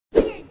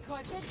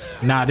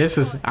Nah, this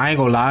is, I ain't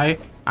gonna lie.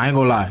 I ain't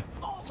gonna lie.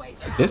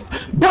 This,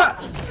 but,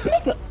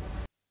 nigga.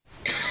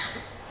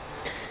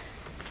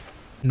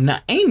 Nah,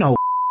 ain't no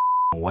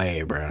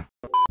way, bro.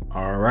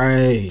 All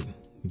right.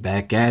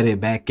 Back at it.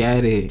 Back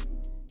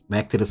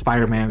to the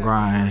Spider-Man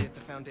grind.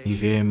 You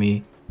feel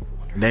me?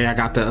 Today I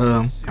got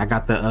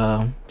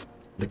the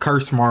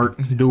curse mark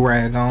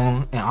do-rag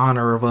on in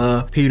honor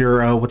of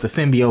Peter with the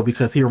symbiote,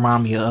 because he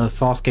reminded me of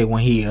Sasuke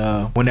when he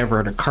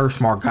whenever the curse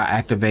mark got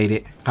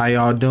activated. How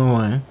y'all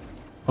doing?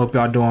 Hope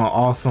y'all doing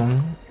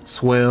awesome,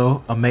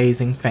 swell,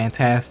 amazing,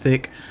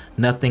 fantastic,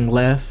 nothing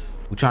less.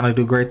 We're trying to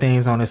do great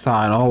things on this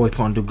side. Always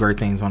gonna do great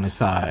things on this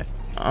side.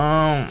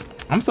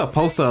 I'm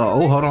supposed to,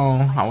 oh, hold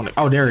on.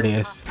 Oh, there it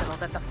is.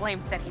 That the flame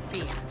said he'd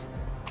be at.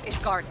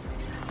 It's guarded,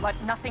 but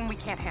nothing we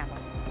can't handle.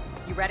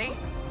 You ready?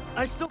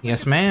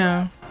 Yes,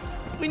 ma'am.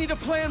 We need a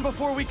plan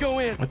before we go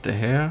in. What the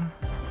hell?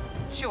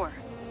 Sure.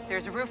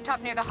 There's a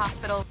rooftop near the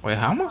hospital. Wait,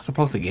 how am I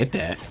supposed to get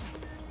that?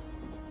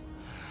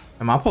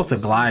 Am I supposed to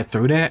glide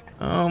through that?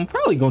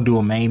 Probably gonna do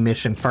a main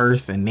mission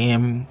first and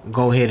then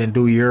go ahead and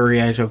do Yuri.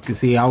 As you can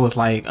see, I was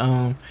like,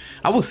 I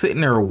was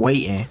sitting there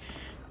waiting,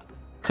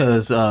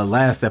 cause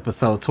last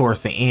episode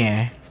towards the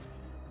end,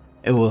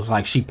 it was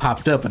like she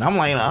popped up and I'm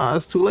like, oh,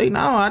 it's too late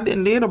now. I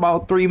did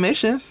about 3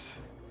 missions.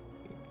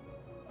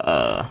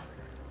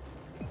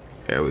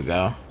 There we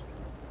go.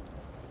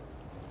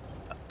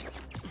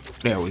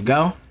 There we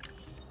go.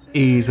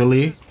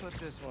 Easily. Put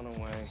this one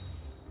away.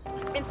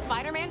 And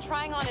Spider-Man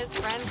trying on his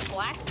friend's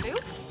black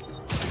suit?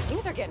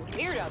 Things are getting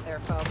weird out there,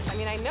 folks. I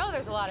mean, I know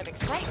there's a lot of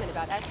excitement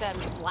about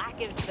SM's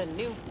black is the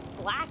new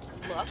black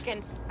look,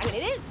 and I mean,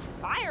 it is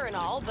fire and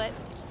all, but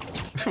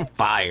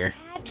fire.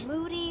 Bad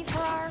moody for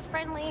our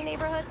friendly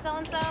neighborhood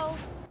so-and-so.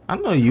 I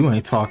know you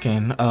ain't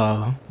talking.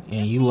 And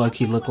you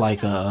lucky look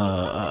like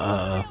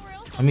let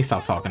me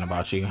stop talking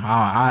about you.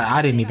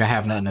 I didn't even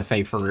have nothing to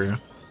say for real.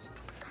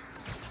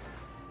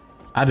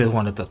 I just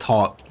wanted to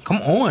talk. Come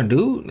on,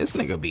 dude. This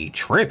nigga be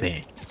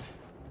tripping.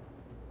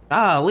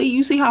 Lee,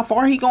 you see how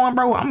far he going,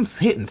 bro? I'm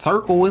hitting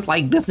circle. It's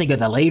like this nigga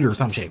delayed or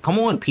some shit. Come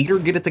on, Peter,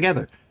 get it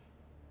together.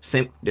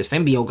 The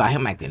symbiote got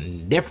him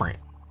acting different.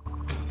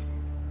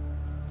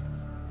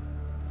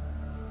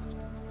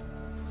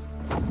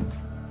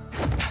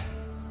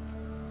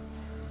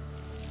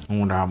 I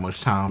wonder how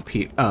much time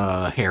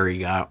Harry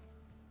got.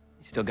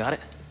 You still got it?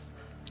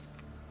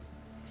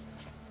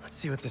 Let's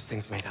see what this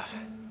thing's made of.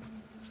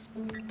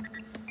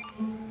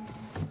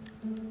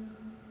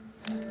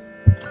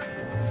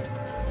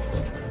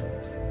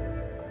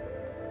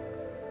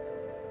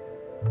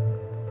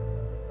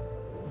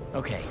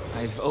 Okay,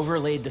 I've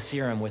overlaid the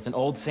serum with an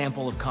old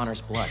sample of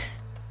Connor's blood.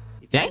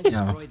 If Damn. we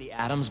destroy the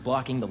atoms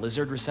blocking the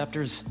lizard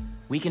receptors,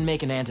 we can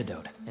make an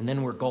antidote, and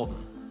then we're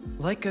golden.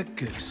 Like a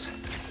goose.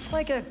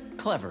 Like a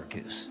clever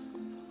goose.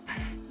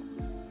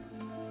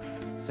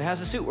 So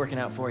how's the suit working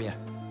out for you?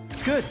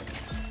 It's good.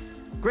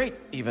 Great,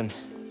 even.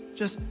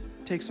 Just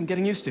take some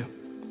getting used to.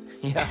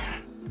 Yeah.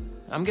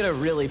 I'm gonna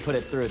really put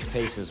it through its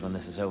paces when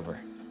this is over.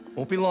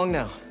 Won't be long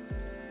now.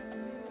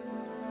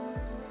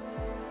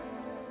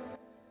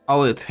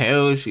 Oh, it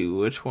tells you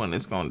which one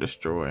it's gonna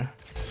destroy.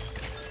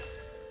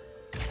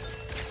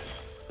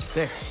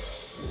 There.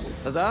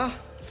 Huzzah!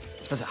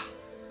 Huzzah.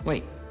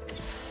 Wait,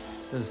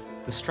 does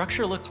the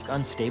structure look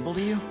unstable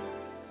to you?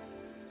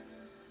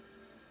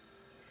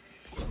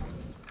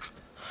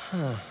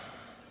 Huh.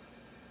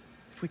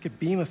 If we could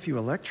beam a few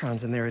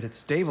electrons in there, it'd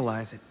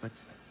stabilize it, but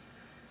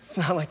it's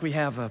not like we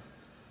have a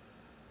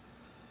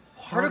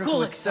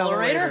particle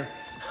accelerator.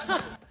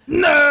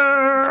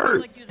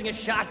 Nerd! Like using a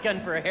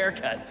shotgun for a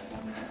haircut.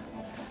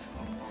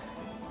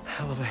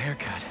 Hell of a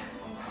haircut.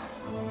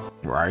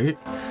 Right?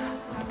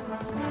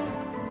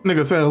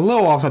 Nigga said a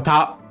little off the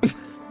top.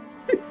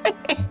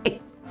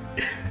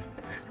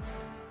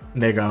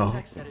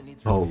 Nigga,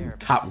 oh,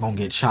 top gonna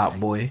get chopped,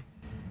 boy.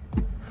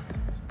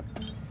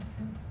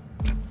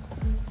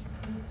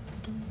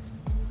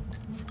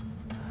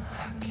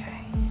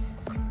 Okay.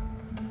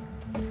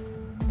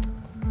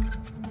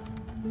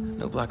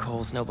 No black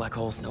holes, no black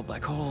holes, no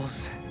black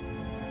holes.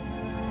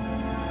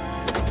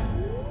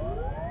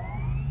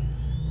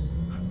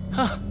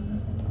 Huh.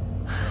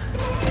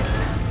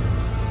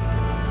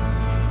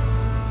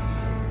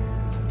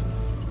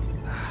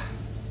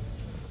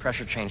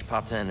 Pressure change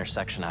popped an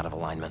intersection out of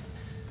alignment.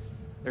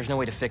 There's no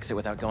way to fix it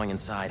without going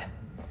inside.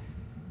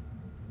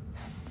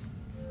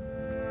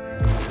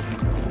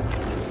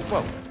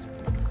 Whoa.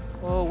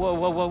 Whoa, whoa,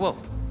 whoa, whoa, whoa.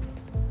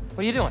 What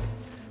are you doing?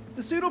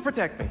 The suit will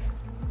protect me,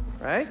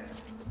 right?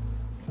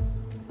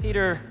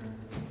 Peter,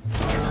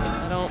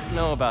 I don't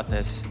know about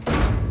this.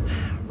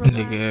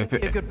 Nigga, if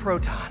Be a good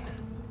proton.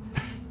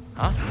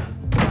 Huh?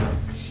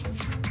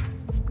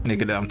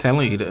 Nigga, I'm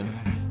telling you that.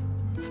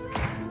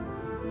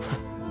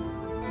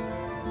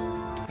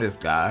 This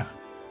guy.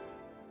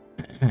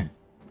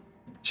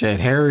 Shit,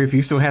 Harry, if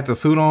you still had the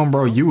suit on,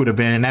 bro, you would have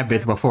been in that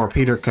bitch before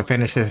Peter could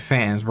finish his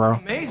sentence, bro.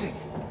 Amazing.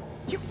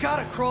 You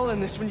gotta crawl in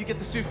this when you get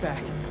the suit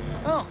back.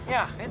 Oh,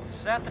 yeah,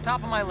 it's at the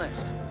top of my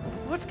list.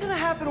 What's gonna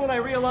happen when I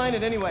realign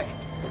it anyway?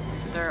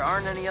 If there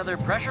aren't any other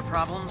pressure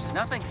problems,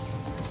 nothing.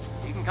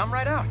 You can come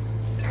right out.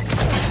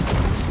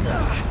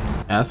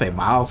 I'd say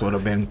Miles would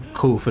have been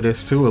cool for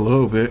this too a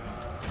little bit.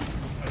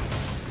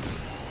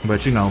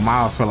 But you know,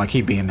 Miles felt like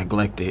he being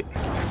neglected.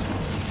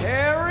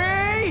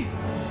 Harry!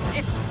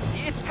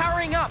 It's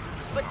powering up,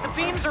 but the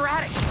beams are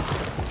at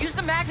it. Use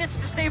the magnets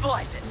to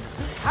stabilize it.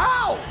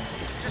 How?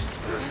 Just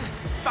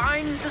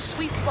find the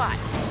sweet spot.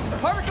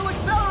 Particle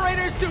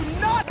accelerators do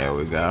not. There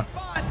we go.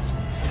 Spots.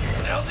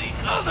 Now the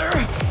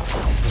other.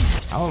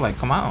 I was like,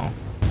 come on.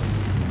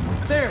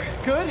 There,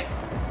 good.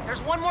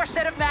 There's one more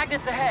set of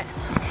magnets ahead.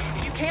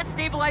 If you can't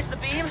stabilize the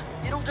beam,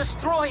 it'll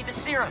destroy the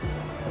serum.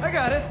 I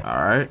got it.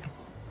 All right.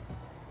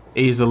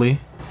 Easily.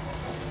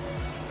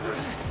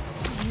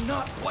 Do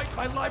not wipe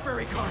my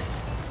library cards.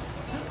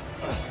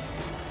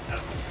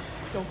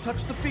 Don't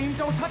touch the beam.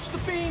 Don't touch the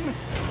beam.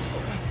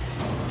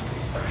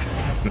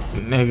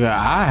 Nigga,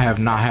 I have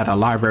not had a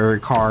library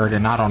card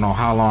in I don't know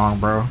how long,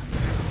 bro.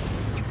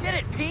 You did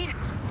it, Pete.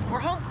 We're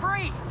home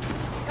free.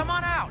 Come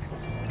on out.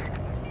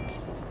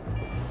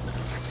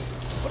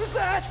 What is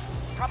that?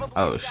 Probably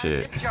Oh, static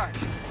shit. Discharge.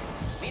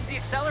 Means the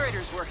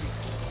accelerator's working.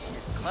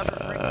 It's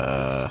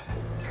clever.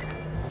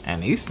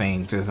 And these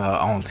things is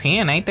on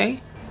 10, ain't they?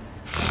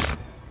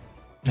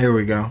 Here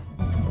we go.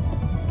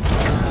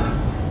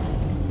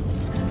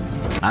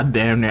 I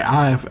damn near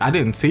I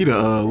didn't see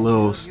the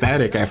little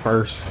static at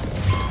first.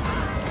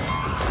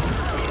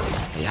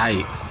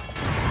 Yikes.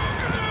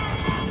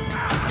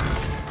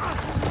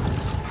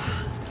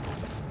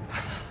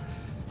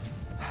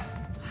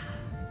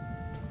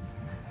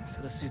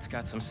 So the suit's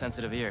got some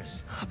sensitive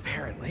ears.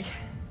 Apparently.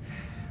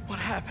 What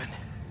happened?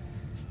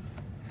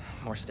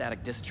 More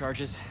static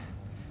discharges.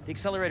 The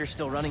accelerator's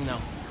still running though.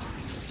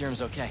 The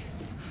serum's okay.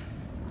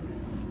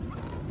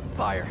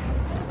 Fire.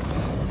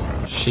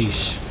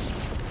 Sheesh.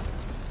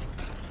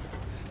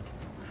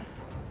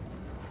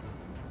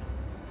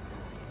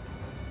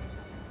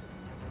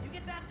 You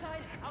get that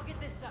side, I'll get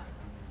this side.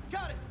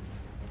 Got it.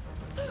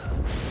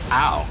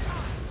 Ow.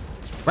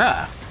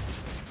 Bruh. I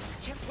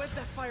can't web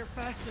that fire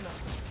fast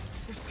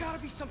enough. There's gotta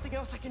be something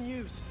else I can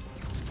use.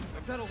 I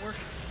bet it'll work.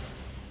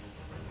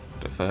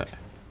 The fuck?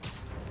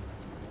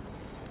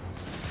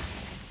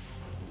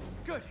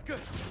 Good, good.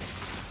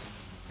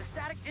 The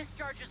static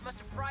discharges must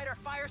have fried our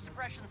fire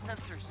suppression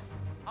sensors.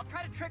 I'll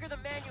try to trigger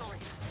them manually.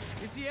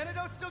 Is the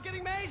antidote still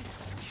getting made?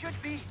 It should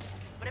be.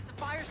 But if the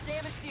fire's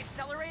damaged the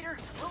accelerator,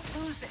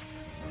 we'll lose it.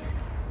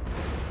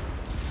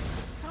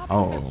 Stop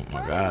Oh this my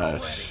spreading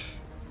gosh. already.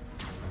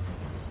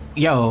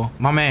 Yo,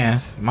 my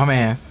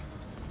mans.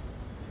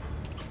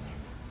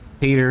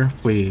 Peter,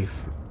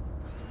 please.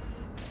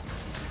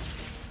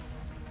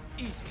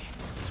 Easy.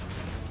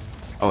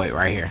 Oh wait,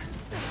 right here.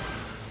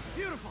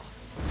 Beautiful.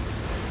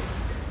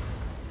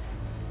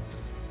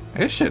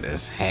 This shit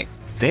is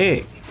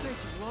hectic. Thank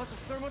you, laws of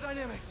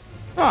thermodynamics.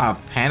 Oh, I'm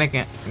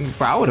panicking.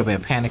 Bro, I would have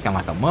been panicking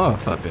like a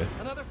motherfucker.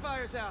 Another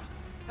fire's out.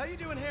 How you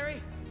doing,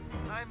 Harry?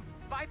 I'm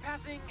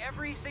bypassing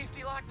every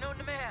safety lock known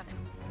to man.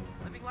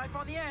 Living life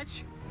on the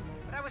edge.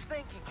 But I was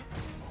thinking,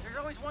 there's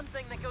always one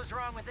thing that goes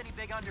wrong with any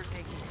big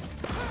undertaking.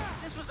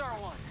 This was our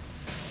one.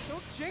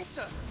 Don't jinx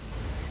us.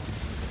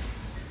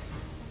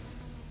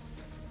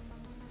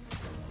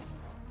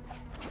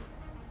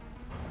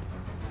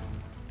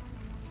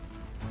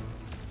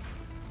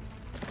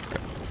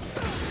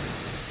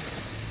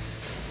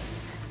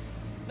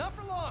 Not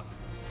for long.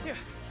 Yeah,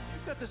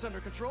 we've got this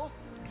under control.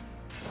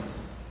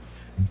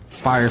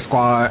 Fire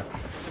squad.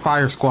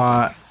 Fire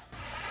squad.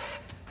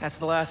 That's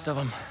the last of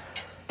them.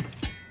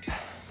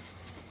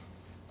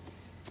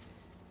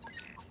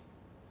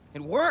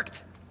 It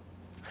worked!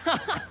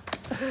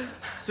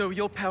 So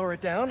you'll power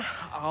it down.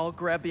 I'll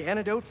grab the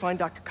antidote, find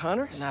Dr.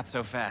 Connors. Not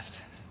so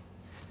fast.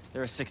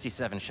 There are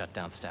 67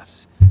 shutdown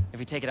steps. If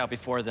we take it out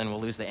before then,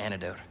 we'll lose the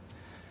antidote.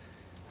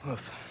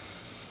 Oof.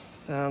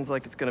 Sounds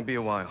like it's gonna be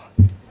a while.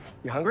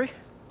 You hungry?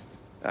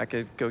 I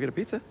could go get a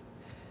pizza.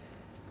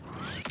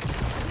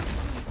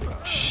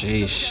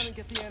 Sheesh. Down and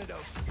get the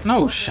antidote.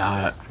 No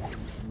shot.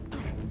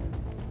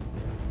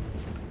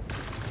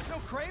 No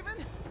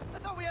Craven? I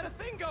thought we had a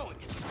thing going.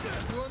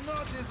 You're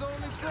not his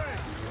only friend.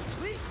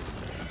 Please,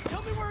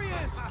 tell me where he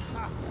is.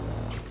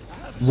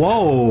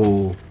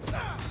 Whoa.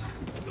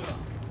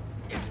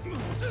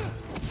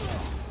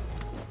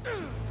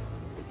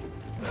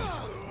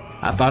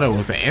 I thought it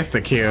was an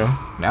insta kill.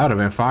 That would have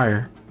been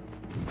fire.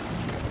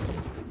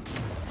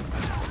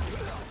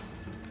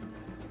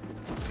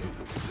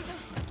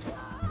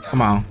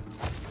 Come on.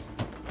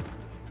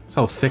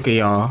 So sick of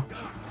y'all.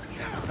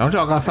 Don't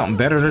y'all got something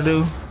better to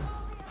do?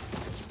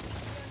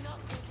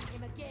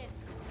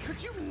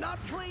 Could you not,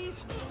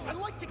 please? I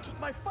like to keep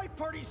my fight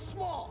parties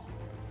small.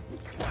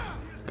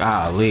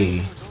 Golly.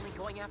 Was only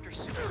going after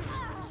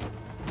superheroes.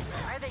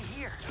 Why are they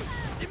here?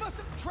 They must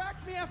have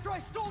tracked me after I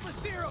stole the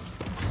serum.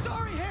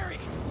 Sorry, Harry.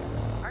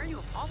 Why are you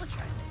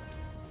apologizing?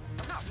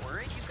 I'm not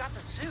worried. You've got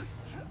the suit.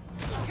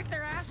 Kick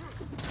their asses.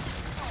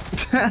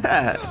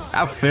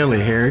 I feel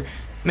it here.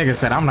 Nigga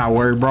said I'm not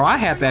worried, bro. I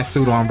had that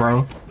suit on,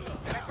 bro.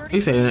 He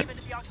said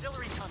Into the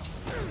auxiliary tunnel.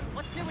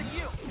 What's new with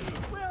you?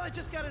 Well, I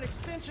just got an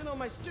extension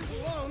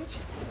student loans.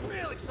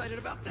 Real excited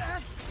about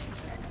that.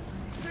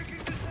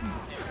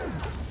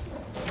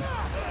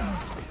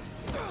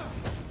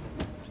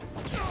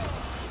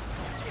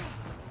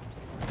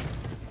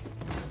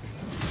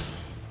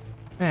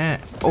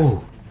 Man,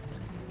 oh.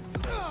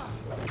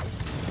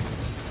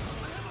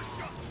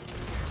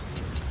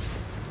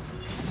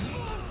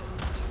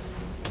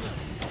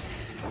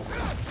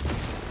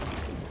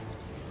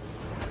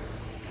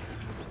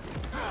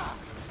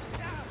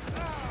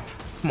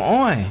 Come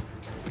on.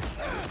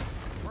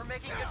 We're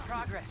making good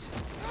progress.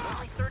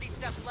 Only 30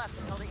 steps left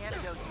until the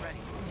antidote's ready.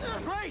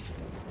 Great,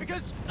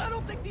 because I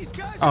don't think these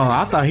guys. Oh,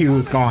 I thought he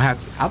was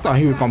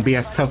gonna be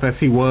as tough as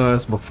he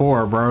was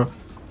before, bro.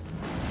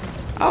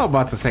 I was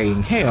about to say,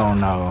 hell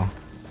no.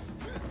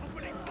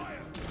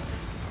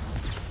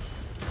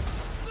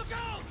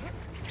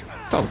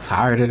 So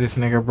tired of this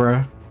nigga,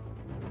 bro.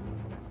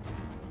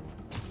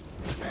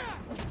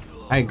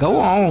 Hey, go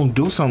on,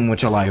 do something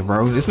with your life,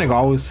 bro. This nigga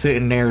always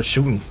sitting there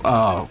shooting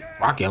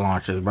rocket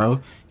launchers, bro.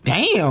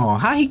 Damn,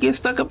 how he get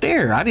stuck up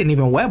there? I didn't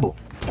even web him.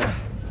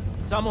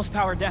 It's almost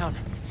powered down.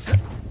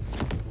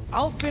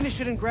 I'll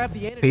finish it and grab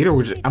the antidote. Peter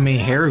was,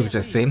 Harry was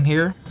just sitting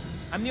here.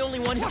 I'm the only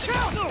one who.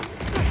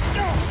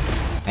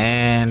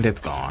 And it's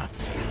gone.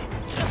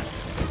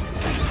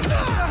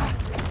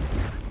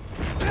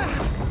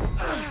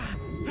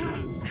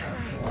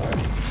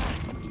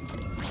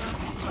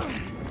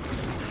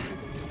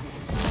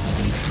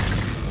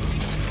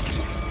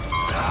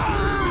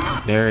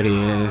 There it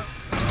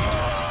is.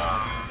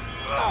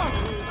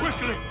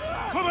 Quickly,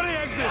 cover the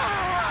exits.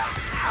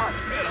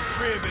 Tell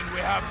Craven we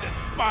have the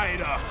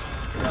spider.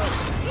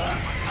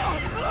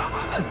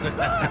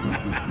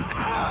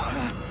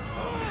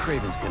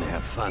 Craven's gonna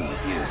have fun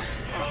with you.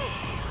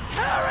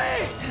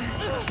 Harry!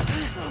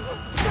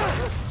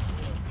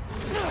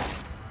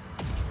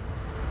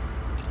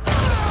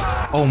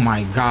 Oh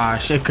my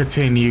gosh, it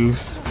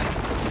continues.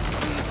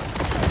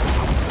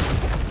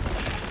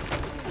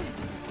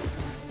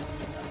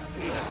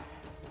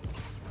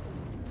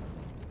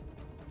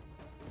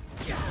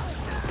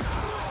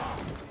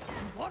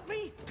 Want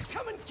me?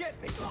 Come and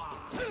get me.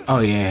 Oh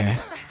yeah.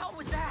 What the hell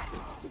was that?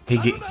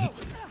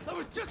 That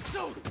was just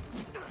so.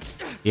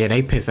 Yeah,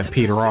 they pissing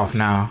Peter off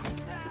now.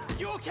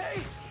 You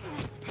okay?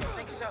 I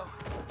think so.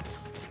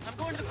 I'm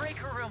going to the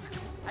breaker room.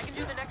 I can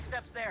do the next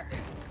steps there.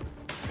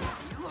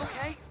 You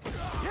okay?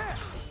 Yeah.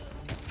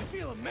 I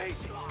feel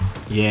amazing.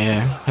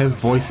 Yeah, his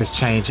voice is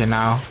changing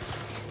now.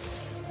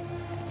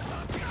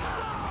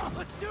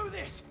 Let's do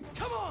this.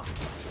 Come on.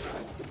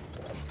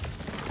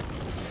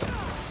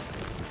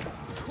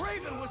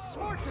 Craven was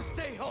smart to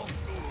stay home.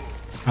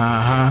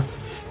 Uh-huh.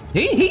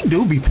 He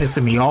do be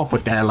pissing me off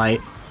with that.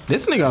 Like,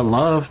 this nigga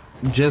love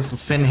just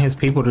sending his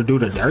people to do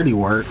the dirty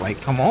work. Like,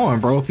 come on,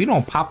 bro. If you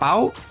don't pop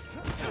out.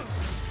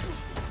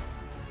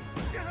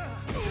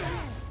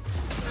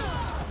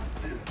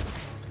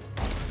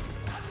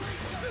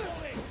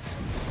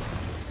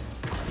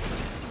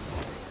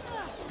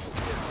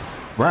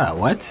 Bruh,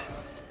 what? Is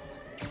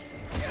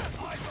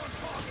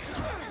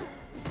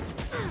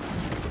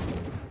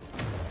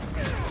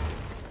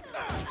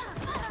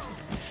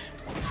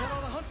that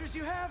all the hunters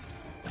you have?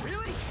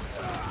 Really?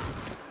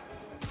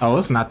 Oh,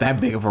 it's not that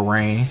big of a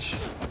range.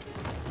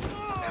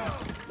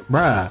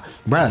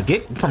 Bruh,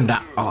 get from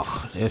down.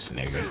 Oh, this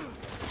nigga.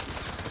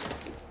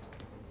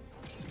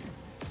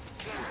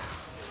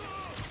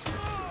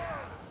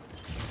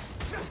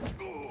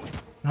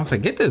 I was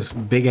like, get this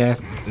big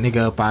ass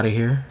nigga up out of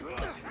here.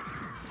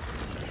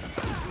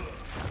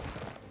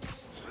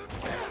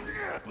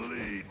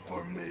 Bleed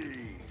for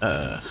me.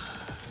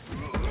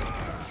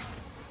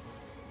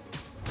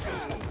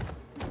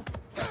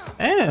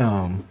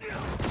 Damn.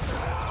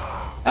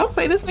 I would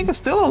say this nigga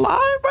still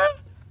alive, bro.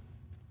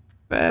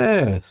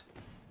 Badass.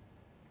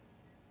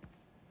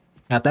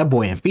 Got that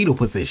boy in fetal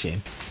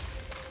position.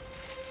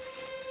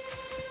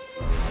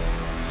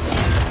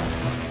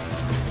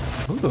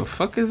 Who the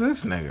fuck is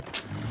this nigga?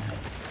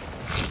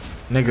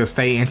 Niggas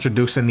stay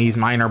introducing these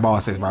minor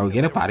bosses, bro.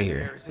 Get up out of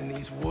here. In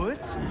these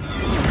woods?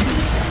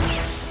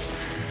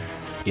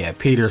 Yeah,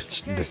 Peter,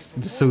 the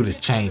suit is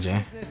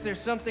changing. There's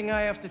something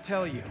I have to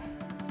tell you.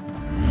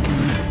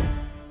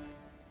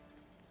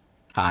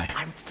 Hi.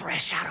 I'm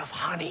fresh out of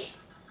honey.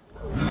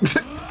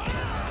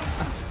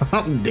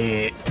 I'm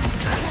dead.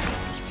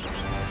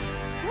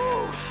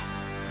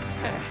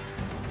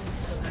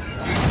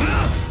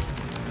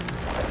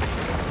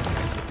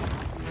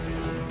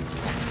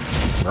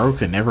 Bro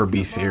can never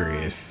be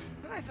serious.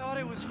 I thought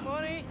it was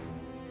funny.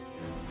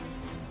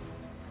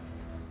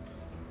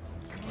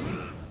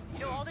 You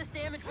know, all this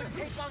damage wouldn't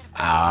take long to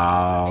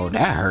Oh,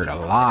 that hurt a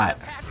lot.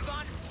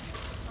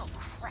 Oh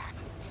crap.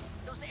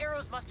 Those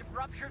arrows must have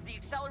ruptured the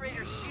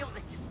accelerator's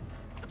shielding.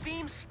 The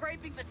beam's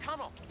scraping the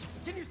tunnel.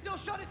 Can you still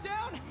shut it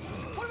down?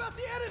 What about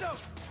the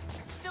antidote?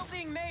 Still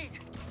being made,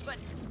 but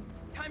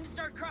time to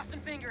start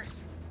crossing fingers.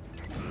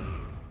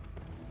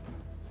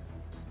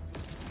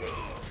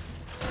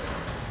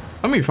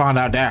 Let me find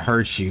out that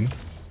hurts you.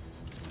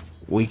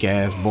 Weak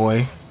ass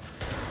boy.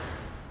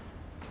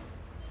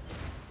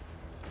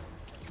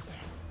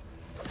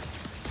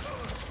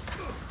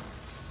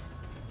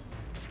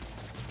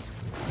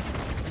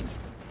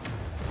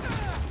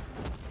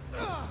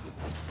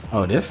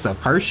 Oh, this the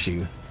purse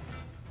shoe.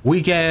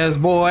 Weak ass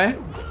boy.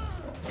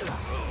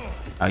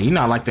 Oh, you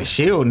not like the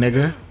shield,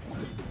 nigga.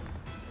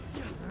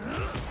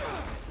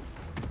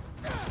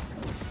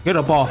 Get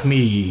up off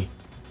me.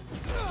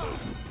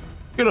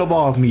 Get up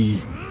off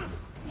me.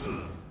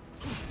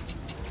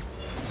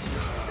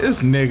 This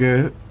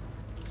nigga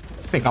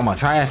think I'm a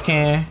trash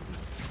can.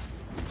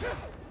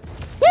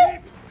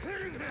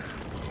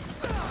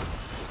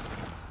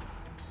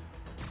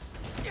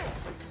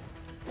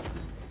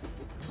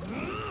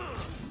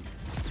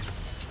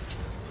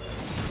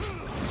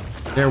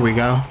 There we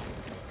go.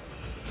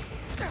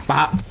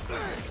 Bop.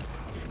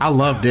 I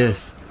love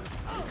this.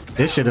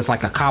 This shit is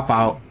like a cop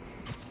out.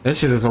 This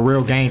shit is a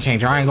real game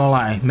changer. I ain't gonna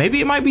lie. Maybe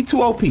it might be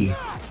too OP.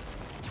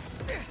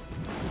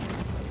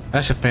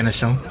 That should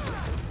finish him.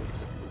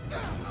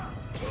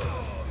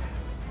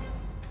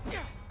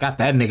 Got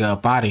that nigga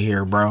up out of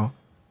here, bro.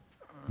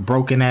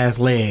 Broken ass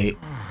leg.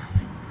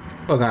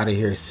 Fuck out of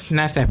here.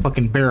 Snatch that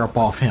fucking bear up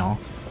off him. You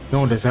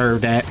don't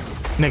deserve that.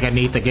 Nigga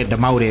need to get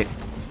demoted.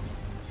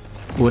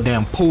 With a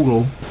damn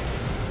poodle.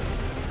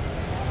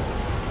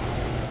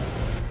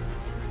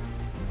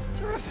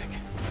 Terrific.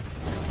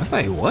 I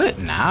say, what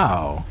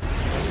now?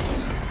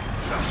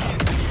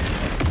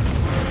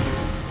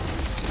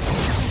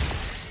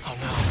 Oh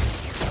no.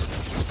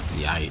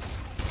 Yikes.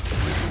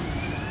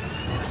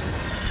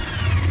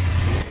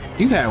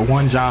 You had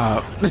one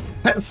job.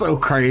 That's so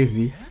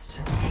crazy.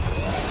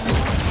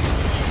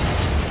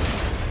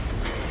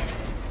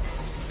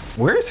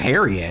 Where's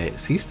Harry at?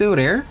 Is he still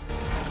there?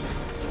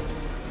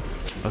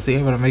 Was he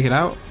able to make it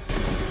out?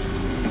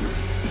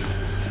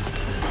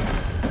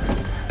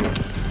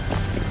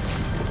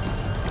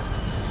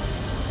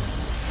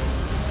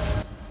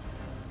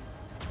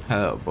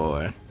 Oh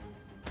boy.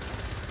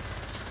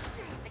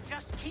 They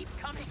just keep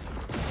coming.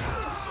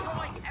 They're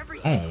destroying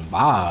everything. Oh,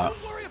 Bob.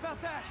 Don't worry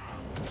about that.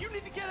 You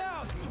need to get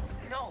out.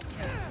 No.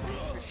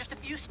 There's just a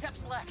few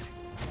steps left.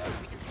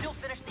 We can still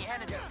finish the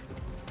antidote.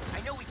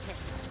 I know we can.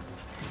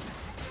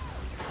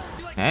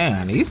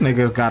 Man, these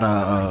niggas got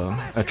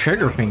a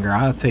trigger finger,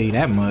 I'll tell you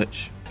that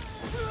much.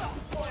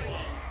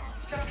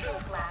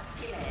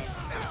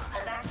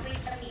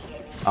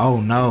 Oh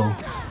no.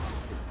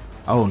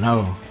 Oh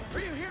no. Are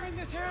you hearing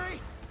this, Harry?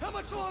 How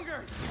much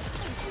longer?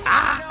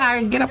 Ah,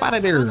 get up out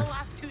of there. The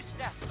last 2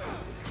 steps.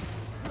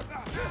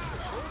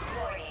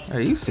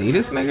 Hey, you see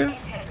this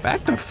nigga?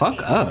 Back the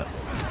fuck up.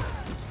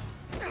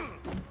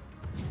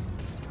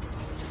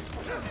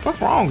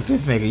 Fuck wrong with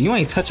this nigga? You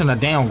ain't touching the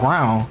damn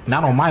ground.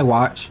 Not on my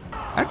watch.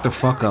 Back the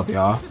fuck up,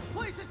 y'all. This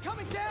place is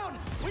coming down.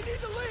 We need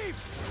to leave.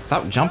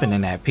 Stop jumping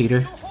in that, Peter.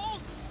 No,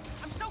 hold.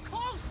 I'm so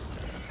close.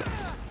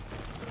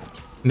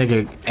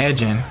 Nigga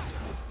edging.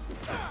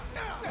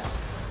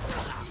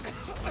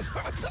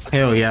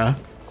 Hell yeah.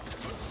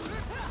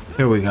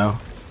 Here we go.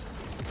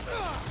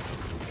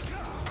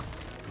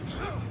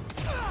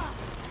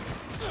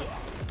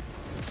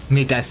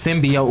 Need that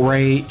symbiote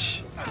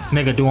rage.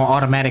 Nigga doing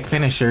automatic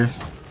finishers.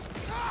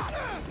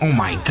 Oh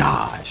my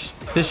gosh.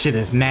 This shit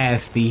is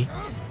nasty.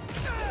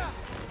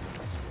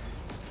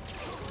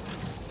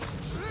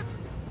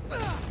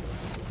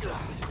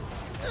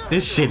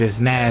 This shit is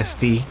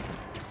nasty.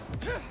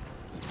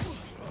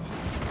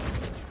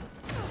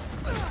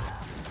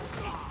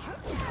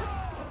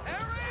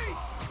 Harry!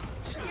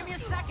 Just give me a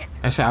second.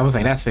 Actually, I was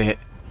like, that's it.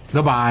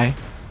 Goodbye.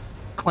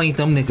 Clean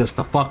them niggas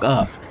the fuck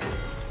up.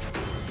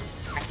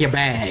 Pack your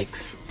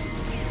bags.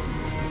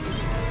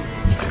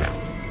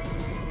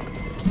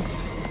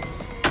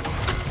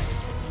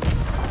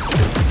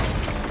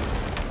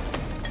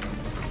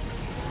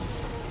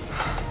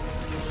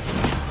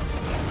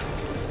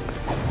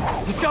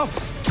 Let's go.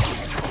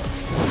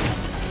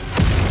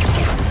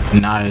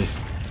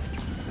 Nice.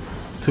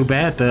 Too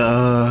bad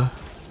the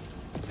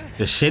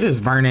shit is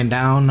burning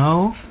down,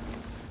 no?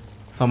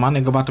 So my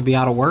nigga about to be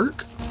out of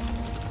work?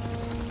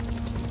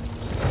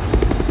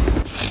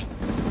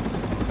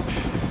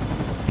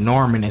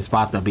 Norman is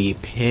about to be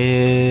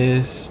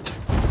pissed.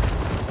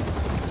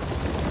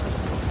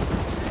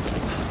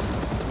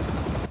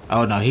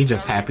 Oh no, he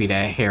just happy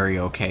that Harry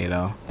okay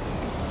though.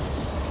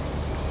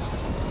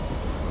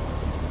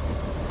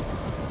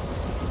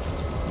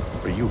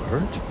 Are you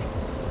hurt?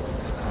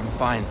 I'm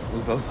fine. We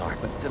both are.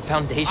 But the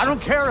Foundation... I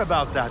don't care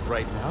about that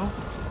right now.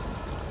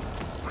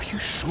 Are you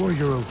sure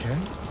you're okay?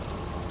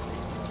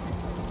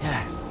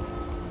 Yeah.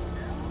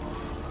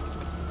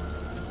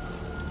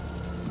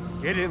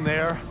 Get in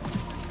there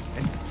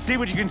and see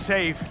what you can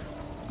save.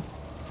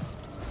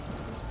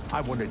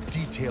 I want a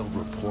detailed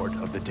report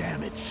of the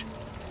damage.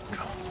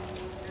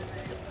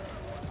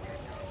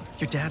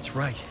 Your dad's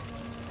right.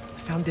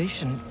 The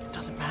Foundation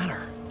doesn't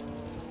matter.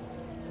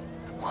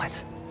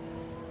 What?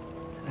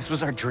 This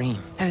was our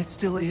dream. And it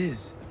still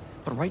is.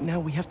 But right now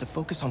we have to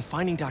focus on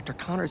finding Dr.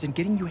 Connors and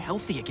getting you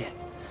healthy again.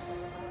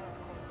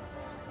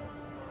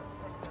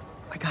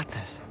 I got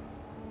this.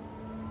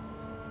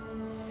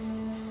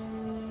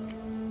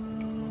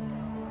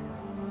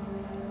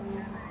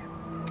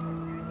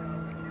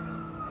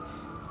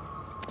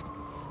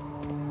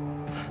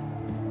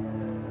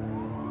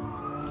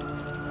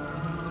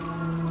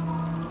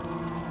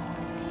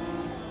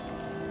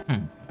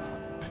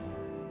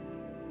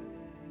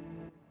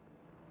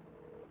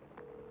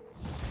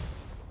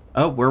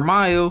 Oh, we're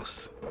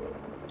Miles.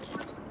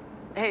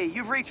 Hey,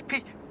 you've reached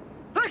P.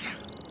 Good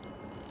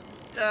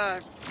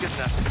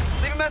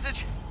enough. Leave a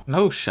message.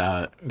 No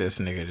shot. This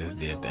nigga just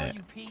did that.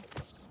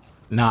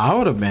 Nah, I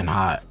would have been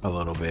hot a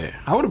little bit.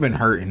 I would have been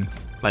hurting.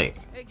 Like,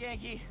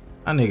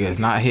 that nigga is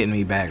not hitting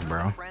me back,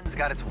 bro. Friend's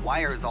got its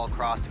wires all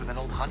crossed with an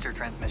old Hunter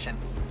transmission.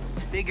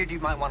 Figured you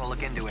might want to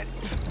look into it.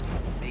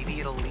 Maybe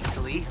it'll lead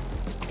to Lee.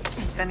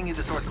 Sending you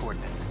the source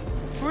coordinates.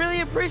 Really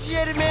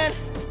appreciate it, man.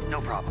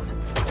 No problem.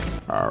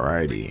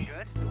 Alrighty.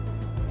 Good.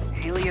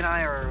 Haley and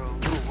I are a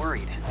little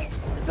worried.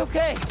 It's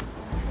okay.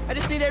 I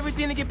just need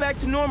everything to get back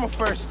to normal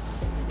first.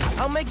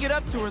 I'll make it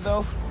up to her,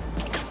 though.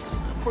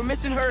 We're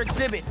missing her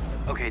exhibit.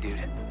 Okay, dude.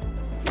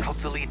 Hope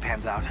the lead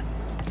pans out.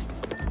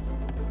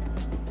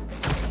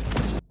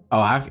 Oh,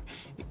 I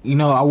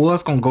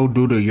was gonna go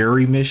do the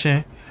Yuri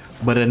mission,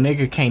 but a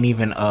nigga can't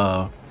even,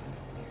 I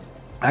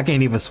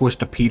can't even switch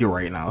to Peter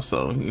right now,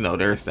 so,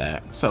 there's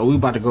that. So we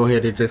about to go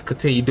ahead and just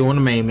continue doing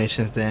the main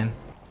missions then.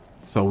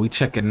 So we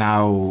checking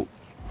out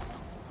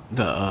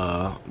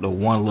the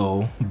one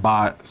little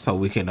bot so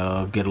we can,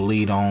 get a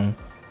lead on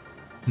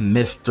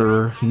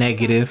Mr.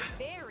 Negative,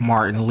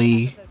 Martin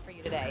Lee.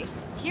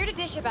 Here to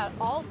dish about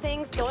all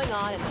things going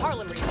on in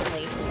Harlem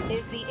recently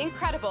is the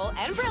incredible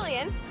and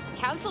brilliant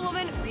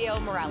Councilwoman Rio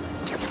Morales.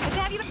 Good to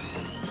have you.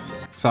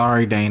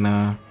 Sorry,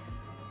 Dana.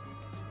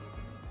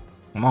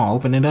 Come on,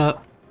 open it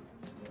up.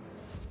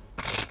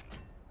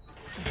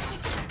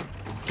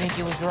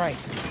 Yankee was right.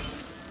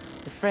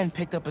 The friend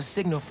picked up a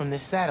signal from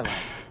this satellite.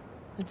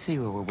 Let's see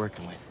what we're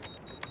working with.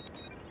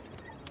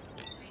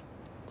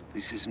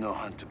 This is no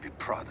hunt to be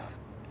proud of.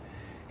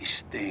 A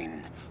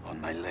stain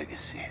on my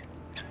legacy.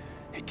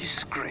 A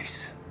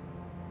disgrace,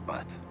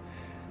 but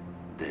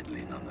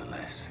deadly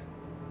nonetheless.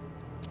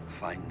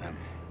 Find them.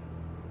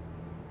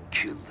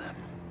 Kill them.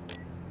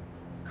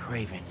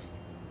 Craven,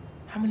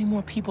 how many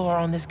more people are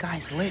on this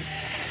guy's list?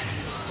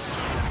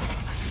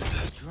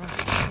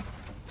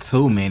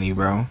 Too many,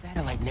 bro.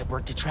 Satellite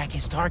network to track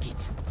his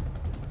targets.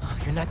 Oh,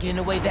 you're not getting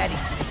away that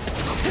easy.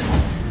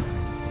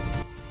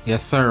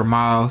 Yes, sir,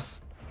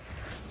 Miles.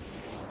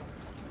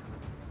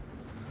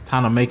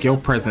 Time to make your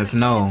presence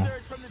known.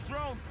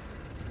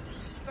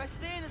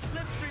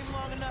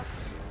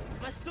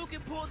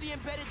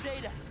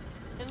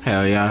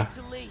 Hell yeah.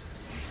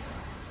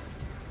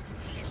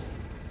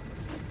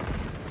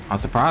 I'm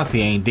surprised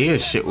he ain't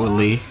did shit with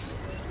Lee.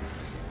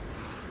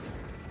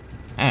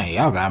 Man,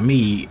 y'all got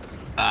me.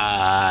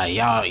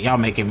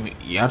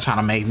 Y'all trying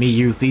to make me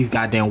use these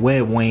goddamn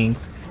web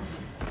wings.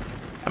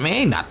 I mean,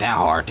 ain't not that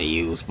hard to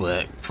use,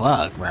 but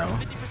fuck, bro.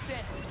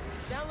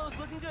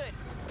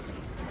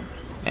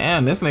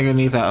 Damn, this nigga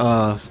needs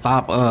to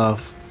stop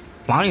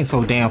flying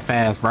so damn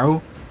fast,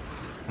 bro.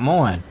 Come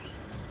on.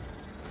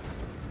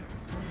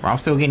 Bro, I'm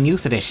still getting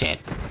used to this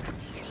shit.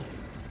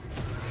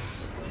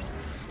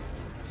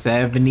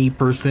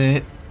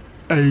 70%,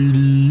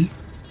 80.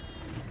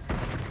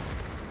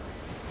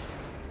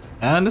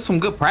 And there's some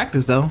good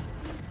practice though.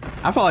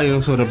 I feel like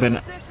this would have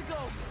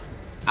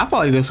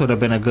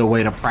been a good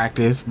way to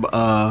practice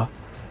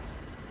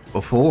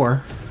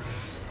before.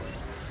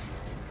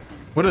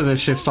 What if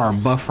this shit start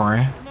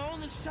buffering?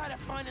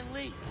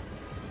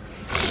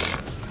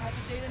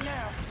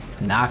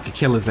 Nah, I could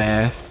kill his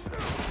ass.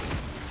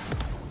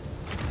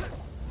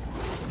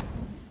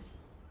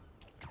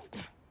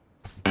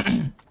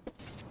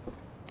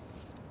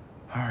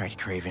 All right,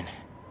 Craven.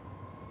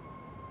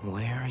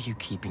 Where are you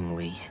keeping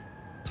Lee?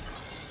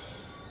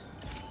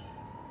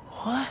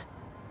 What?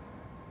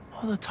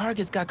 All the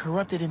targets got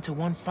corrupted into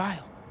one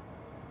file.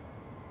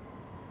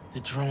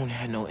 The drone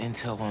had no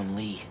intel on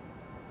Lee.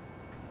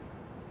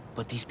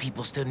 But these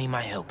people still need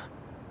my help.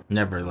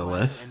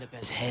 Nevertheless. End up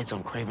as heads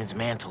on Craven's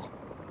mantle.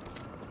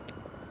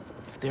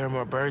 If there are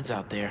more birds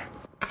out there,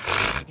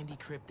 I can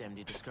decrypt them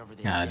to discover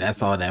their... Nah,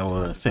 that's all that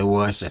was. It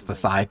was just a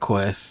side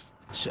quest.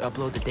 Should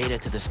upload the data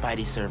to the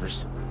Spidey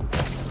servers.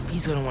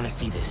 He's gonna want to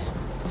see this.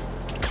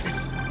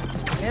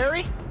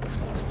 Harry?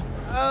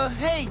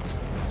 Hey,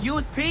 you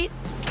with Pete?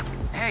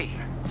 Hey.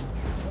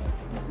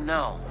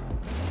 No.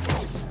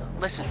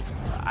 Listen,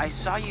 I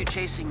saw you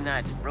chasing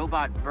that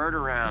robot bird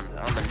around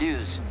on the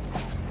news.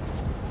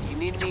 Do you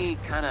need any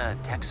kind of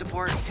tech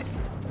support?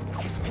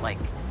 Like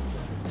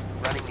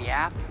running the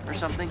app or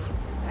something?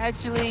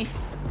 Actually,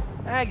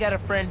 I got a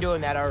friend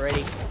doing that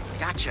already.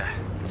 Gotcha.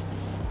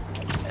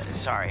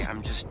 Sorry,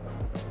 I'm just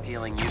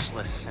feeling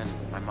useless, and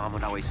my mom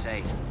would always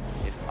say,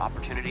 if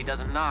opportunity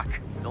doesn't knock,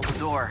 build the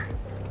door.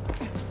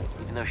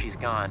 Even though she's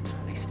gone,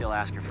 I still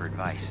ask her for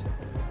advice.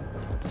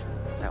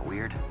 Is that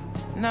weird?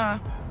 Nah,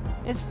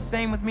 it's the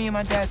same with me and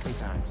my dad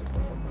sometimes.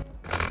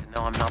 To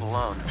know I'm not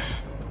alone.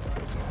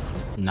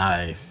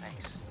 Nice.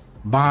 Thanks.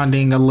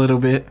 Bonding a little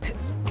bit.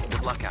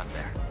 Good luck out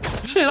there.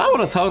 Shit, I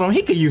would have told him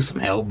he could use some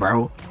help,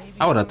 bro.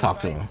 I would have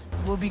talked to him.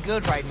 We'll be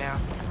good right now.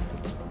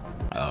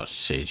 Oh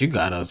shit, you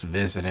got us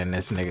visiting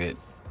this nigga.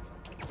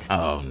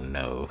 Oh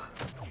no.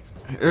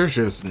 There's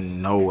just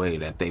no way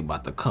that they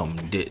about to come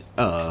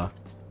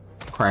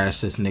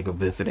crash this nigga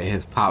visiting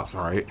his pops,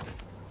 right?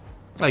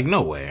 Like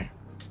no way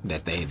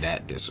that they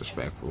that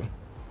disrespectful.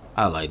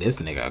 I like this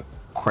nigga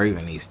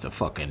Craven needs to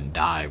fucking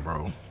die,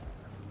 bro.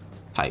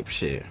 Type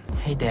shit.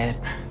 Hey, Dad.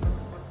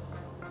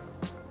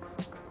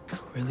 Could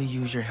really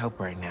use your help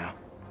right now.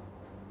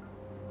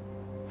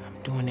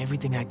 I'm doing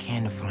everything I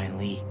can to find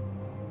Lee.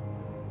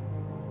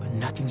 But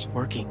nothing's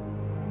working.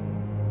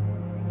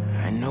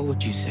 I know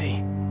what you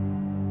say.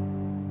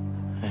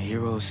 A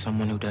hero is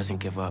someone who doesn't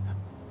give up.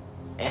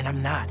 And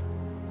I'm not.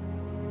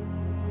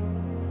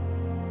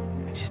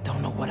 I just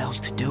don't know what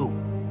else to do.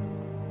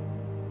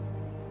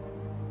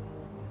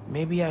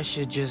 Maybe I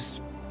should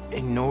just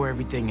ignore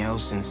everything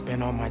else and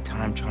spend all my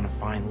time trying to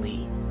find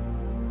Lee.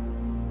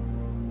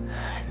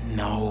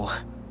 No.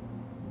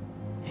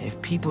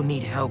 If people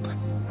need help,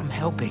 I'm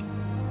helping.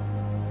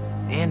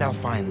 And I'll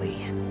find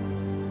Lee.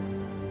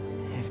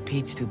 If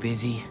Pete's too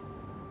busy,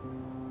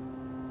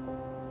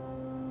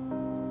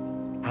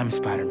 I'm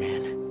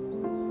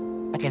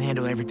Spider-Man. I can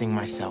handle everything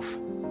myself.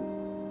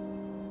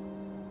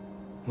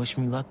 Wish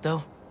me luck,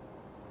 though?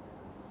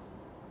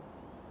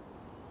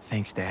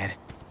 Thanks, Dad.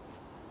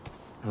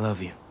 I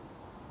love you.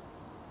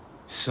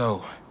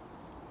 So,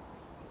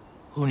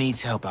 who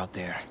needs help out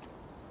there?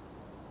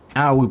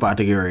 Now we about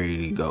to get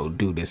ready to go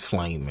do this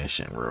flame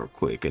mission real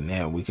quick, and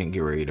then we can get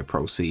ready to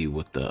proceed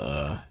with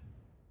the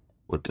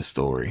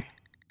story.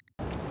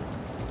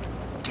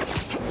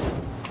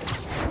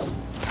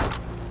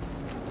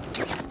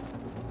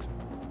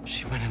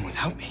 She went in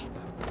without me.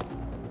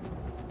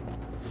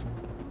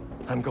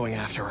 I'm going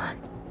after her.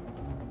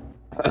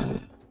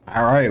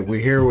 All right, we're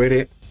here with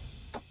it.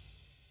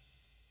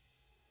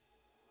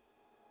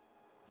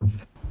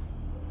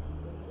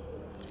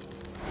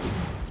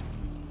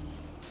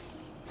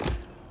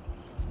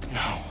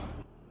 No.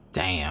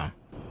 Damn.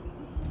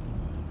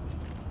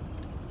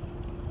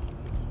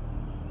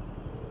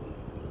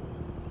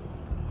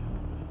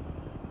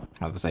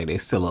 I would say they're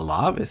still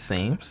alive, it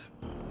seems.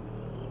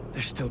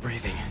 They're still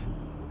breathing.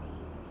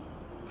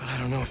 But I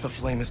don't know if the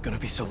flame is gonna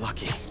be so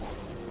lucky.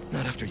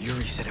 Not after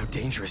Yuri said how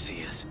dangerous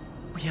he is.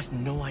 We have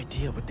no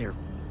idea what their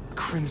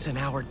Crimson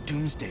Hour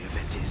Doomsday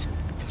event is,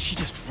 and she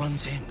just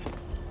runs in.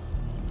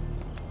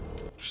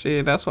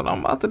 Shit, that's what I'm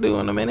about to do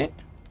in a minute.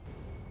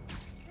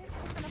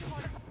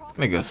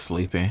 Nigga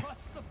sleeping.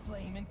 Trust the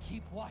flame and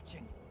keep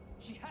watching.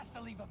 She has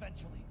to leave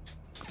eventually.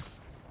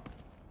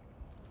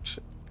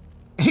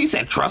 He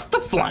said, trust the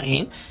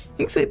flame.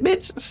 He said,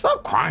 bitch,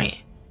 stop crying.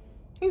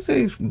 He said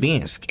he's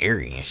being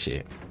scary and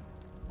shit.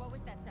 What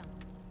was that sound?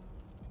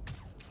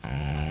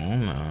 I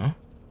don't know.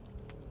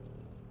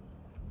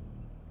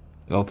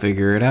 Go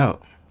figure it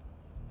out.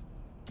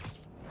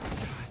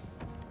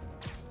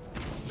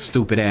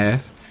 Stupid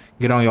ass.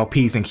 Get on your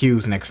P's and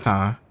Q's next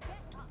time.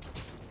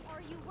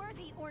 Are you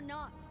worthy or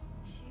not?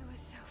 She was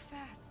so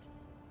fast.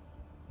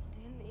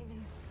 Didn't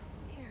even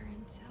see her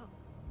until...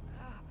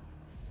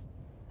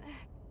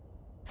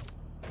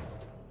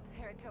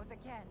 There it goes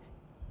again.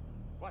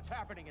 What's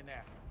happening in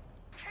there?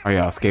 Are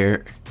y'all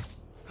scared?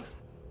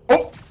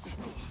 Oh!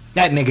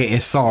 That nigga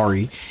is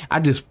sorry. I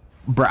just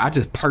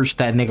perched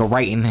that nigga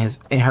right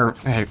in her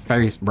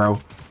face, bro.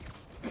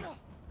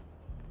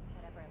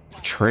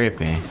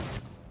 Tripping.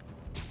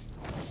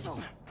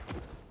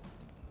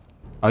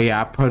 Oh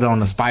yeah, I put on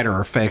the spider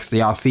effects. Do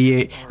y'all see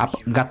it? I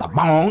got the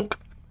bonk.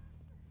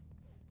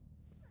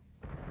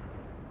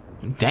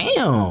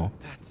 Damn.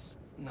 That's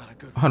not a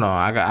good. Hold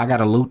on, I got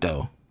a loot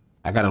though.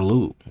 I got a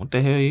loot. What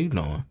the hell are you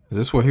doing? Is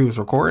this where he was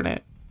recording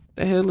at?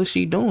 The hell is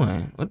she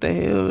doing? What the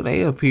hell?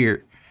 They up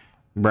here.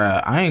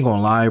 Bruh, I ain't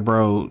gonna lie,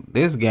 bro.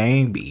 This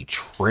game be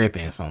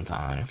tripping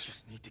sometimes.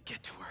 Just need to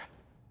get to her.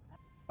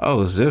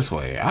 Oh, it's this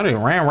way. I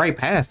done ran right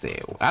past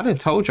it. I done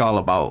told y'all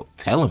about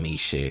telling me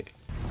shit.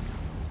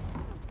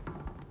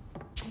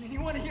 Can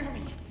anyone hear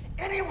me?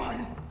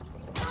 Anyone?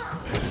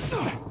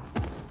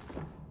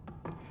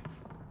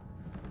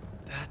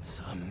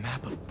 That's a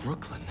map of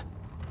Brooklyn.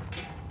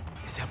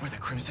 Is that where the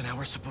Crimson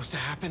Hour's supposed to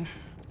happen?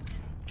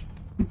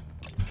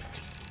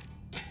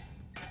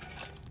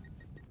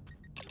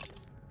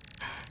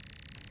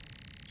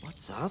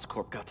 What's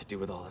Oscorp got to do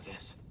with all of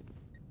this?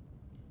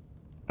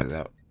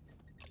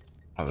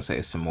 I would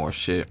say some more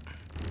shit.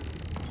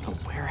 A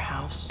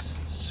warehouse,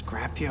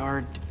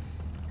 scrapyard,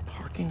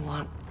 parking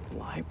lot,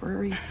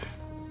 library?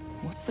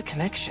 What's the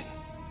connection?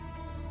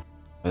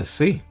 Let's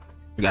see.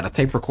 We got a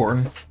tape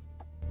recording.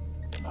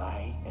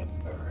 My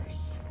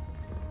embers.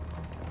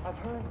 I've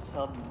heard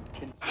some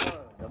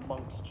concern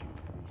amongst you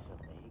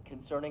recently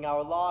concerning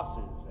our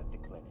losses at the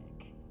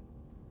clinic.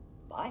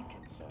 My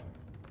concern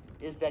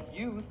is that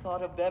you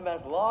thought of them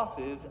as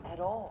losses at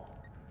all.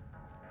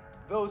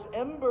 Those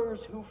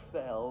embers who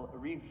fell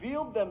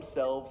revealed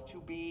themselves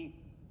to be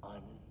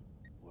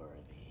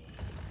unworthy.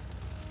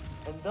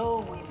 And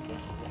though we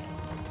miss them,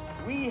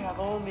 we have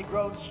only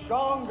grown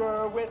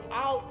stronger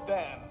without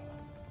them.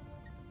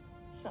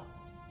 So,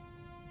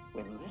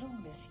 when little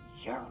Miss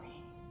Yuri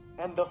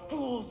and the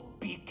Fool's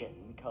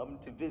Beacon come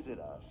to visit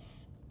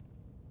us,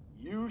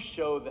 you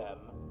show them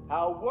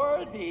how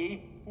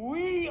worthy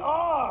we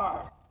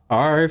are.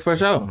 All right, for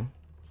sure.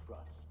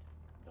 Trust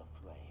the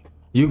flame.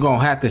 You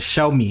gonna have to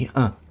show me.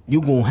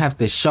 You gonna have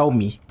to show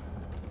me.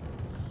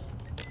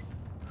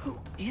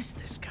 is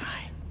this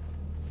guy?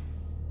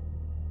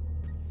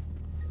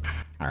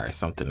 All right,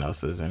 something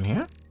else is in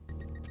here.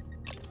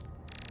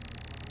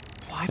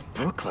 Why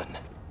Brooklyn?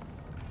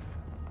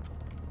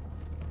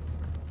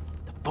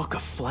 The Book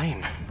of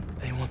Flame.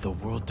 They want the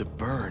world to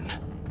burn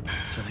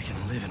so they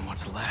can live in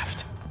what's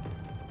left.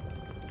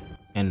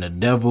 And the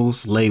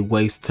devils lay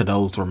waste to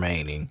those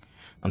remaining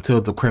until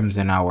the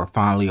Crimson Hour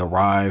finally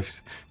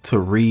arrives to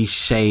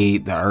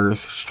reshade the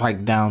earth,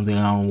 strike down the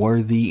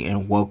unworthy,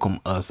 and welcome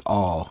us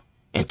all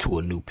into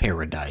a new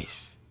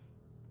paradise.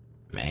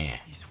 Man.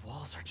 These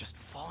walls are just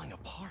falling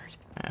apart.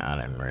 I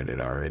didn't read it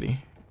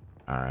already.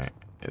 Alright.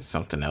 Is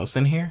something else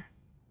in here?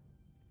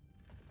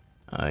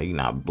 You're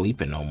not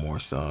bleeping no more,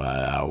 so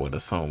I would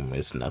assume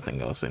it's nothing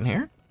else in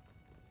here.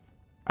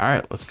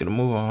 Alright, let's get a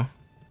move on.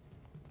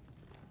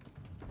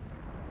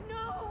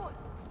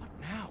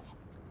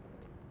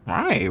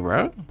 Right,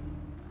 bro.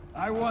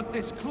 I want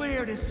this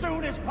cleared as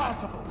soon as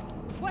possible.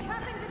 What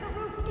happened to the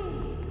roof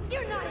team?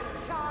 You're not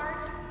in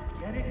charge.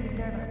 Get it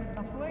together.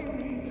 The flame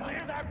needs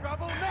clear that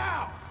rubble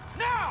now!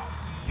 Now!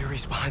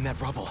 Yuri's behind that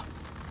rubble.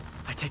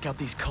 I take out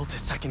these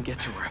cultists, I can get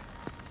to her.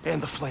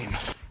 And the flame.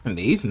 And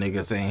these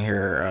niggas in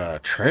here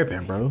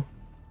tripping, bro.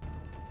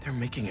 They're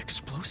making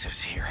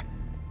explosives here.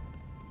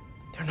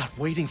 They're not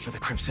waiting for the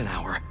Crimson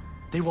Hour.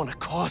 They want to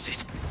cause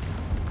it.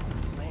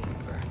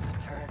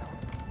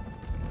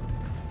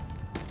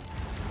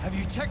 Have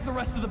you checked the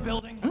rest of the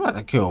building? I'm about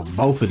to kill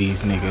both of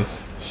these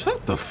niggas.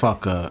 Shut the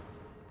fuck up.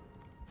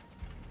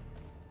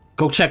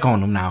 Go check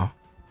on them now.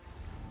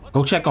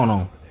 Go check on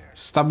them.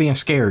 Stop being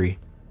scary.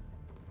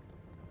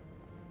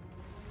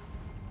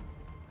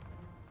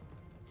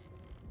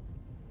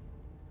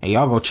 Hey,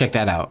 y'all go check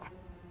that out.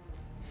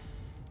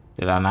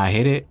 Did I not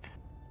hit it?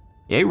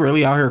 They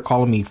really out here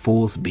calling me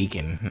Fool's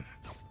Beacon.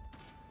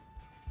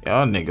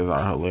 Y'all niggas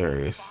are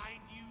hilarious.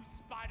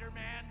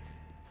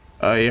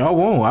 Y'all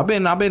won't.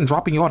 I've been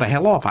dropping y'all the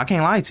hell off. I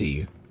can't lie to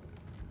you.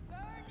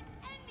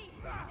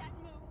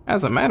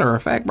 As a matter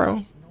of fact,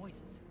 bro.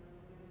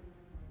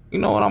 You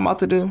know what I'm about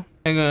to do?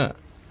 Nigga.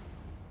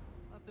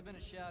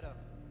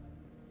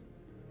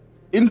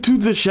 Into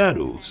the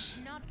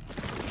shadows.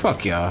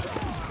 Fuck y'all.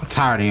 I'm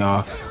tired of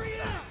y'all.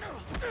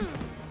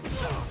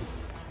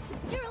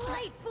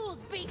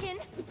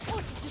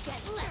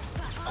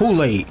 Who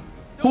late?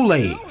 Who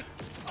late?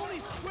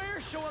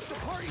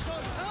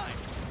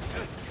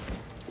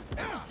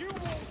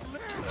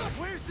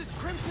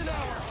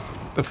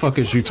 The fuck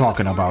is you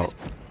talking about?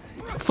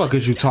 The fuck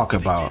is you talking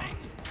about?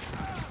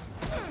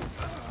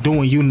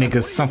 Doing you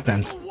niggas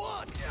something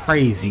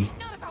crazy.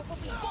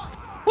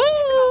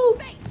 Woo!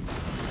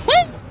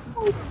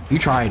 Woo! You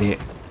tried it.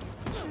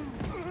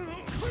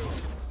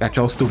 Got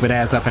your stupid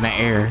ass up in the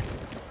air.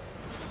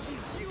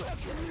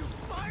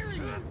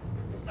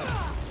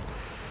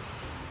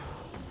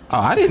 Oh,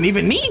 I didn't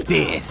even need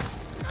this.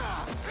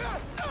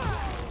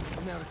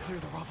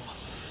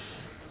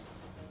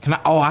 Can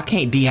I? Oh, I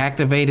can't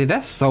deactivate it.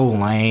 That's so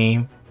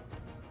lame.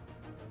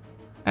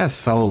 That's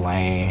so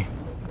lame.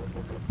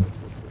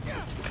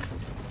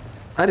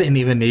 I didn't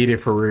even need it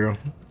for real.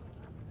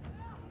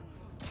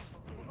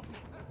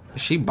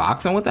 Is she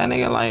boxing with that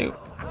nigga? Like,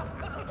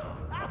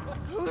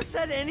 who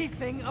said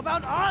anything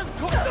about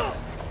Oscorp?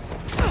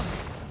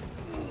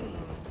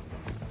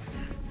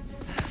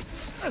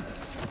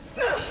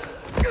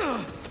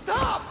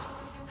 Stop!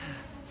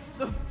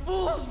 The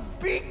fool's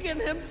beacon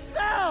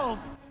himself!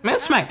 man,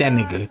 smack that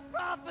nigga.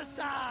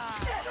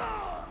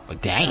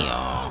 But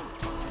damn.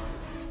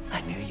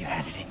 I knew you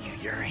had it in you,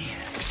 Yuri.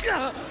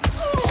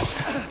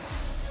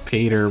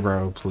 Peter,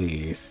 bro,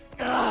 please.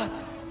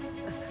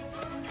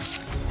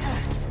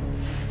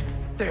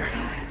 There.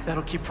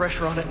 That'll keep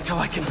pressure on it until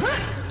I can...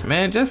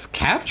 Man, just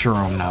capture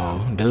him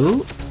though,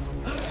 dude.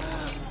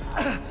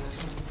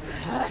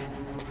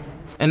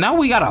 And now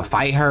we gotta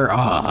fight her.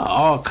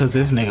 Oh, cause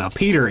this nigga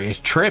Peter is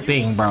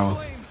tripping,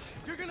 bro.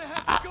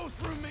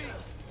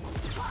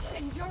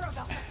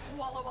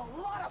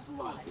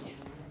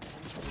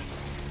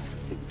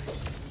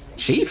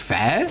 She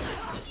fat?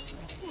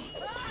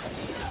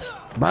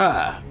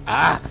 Bruh.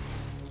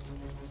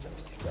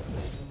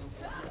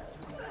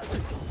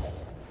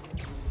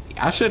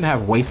 I shouldn't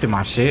have wasted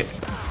my shit.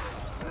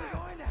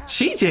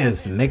 She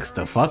just mixed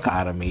the fuck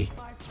out of me.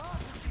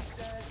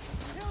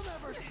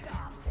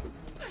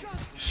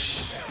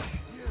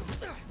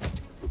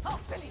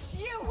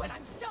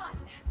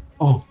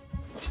 Oh.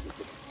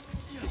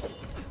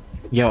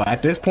 Yo,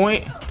 at this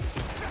point,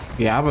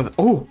 yeah, I was.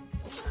 Oh.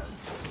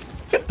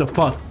 Get the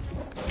fuck.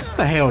 Get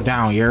the hell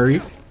down,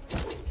 Yuri.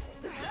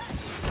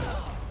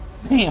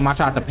 Damn, I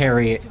tried to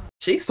parry it.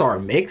 She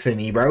started mixing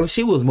me, bro.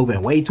 She was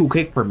moving way too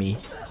quick for me.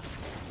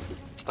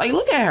 Like,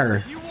 look at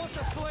her.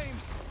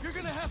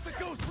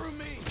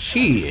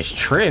 She is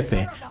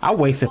tripping. I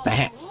wasted the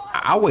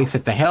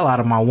hell out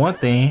of my one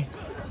thing.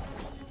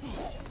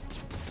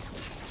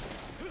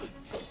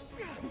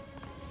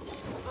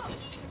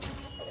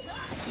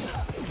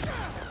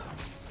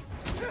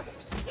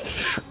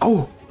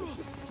 Oh.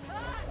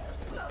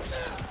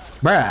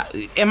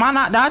 Bruh, am I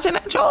not dodging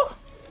at y'all?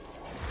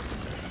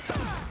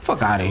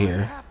 Fuck out of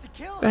here.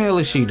 The hell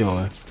is she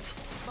doing?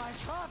 My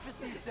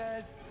prophecy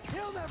says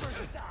he'll never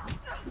stop.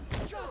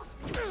 Just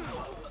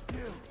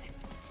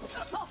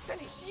I'll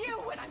finish you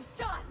when I'm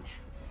done.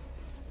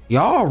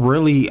 Y'all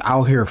really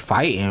out here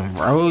fighting,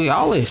 bro.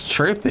 Y'all is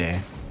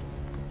tripping.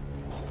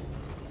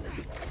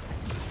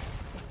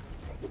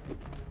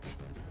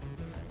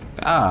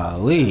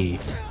 Golly.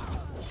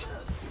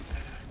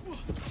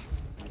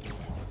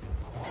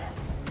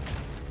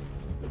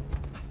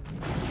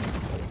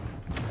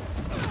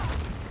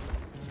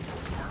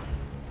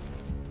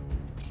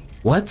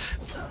 What?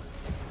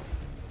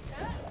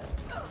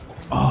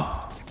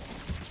 Oh.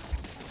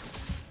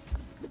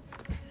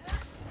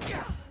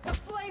 The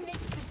flame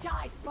needs to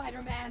die,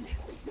 Spider-Man.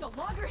 The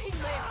longer he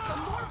lives, the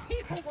more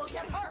people will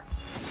get hurt.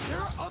 There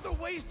are other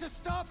ways to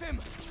stop him.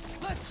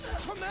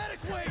 Less traumatic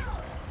ways.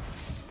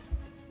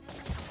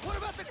 What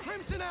about the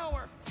Crimson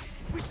Hour?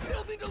 We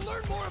still need to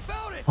learn more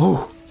about it.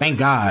 Oh, thank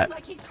God.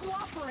 Like he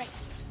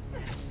cooperates.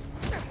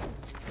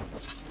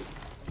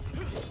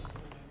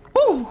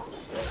 Woo.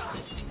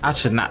 I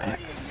should not.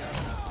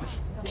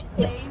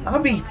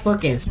 I'll be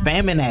fucking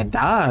spamming that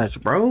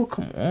dodge, bro.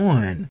 Come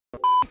on.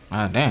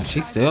 Oh, damn.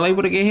 She's still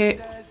able to get hit.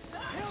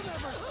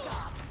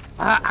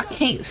 I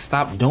can't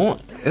stop doing.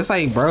 It's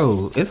like,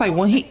 bro. It's like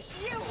when he.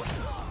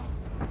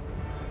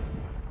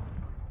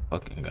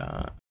 Fucking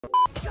God.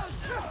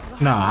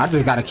 No, I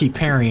just gotta keep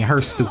parrying her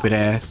stupid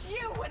ass.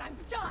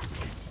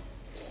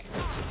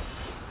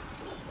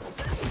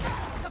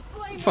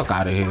 Fuck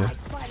out of here.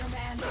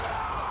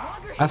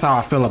 That's how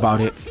I feel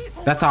about it.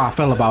 That's how I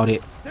feel about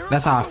it.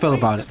 That's how I feel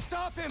about it.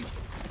 Stop him.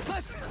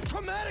 Less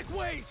traumatic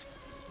ways.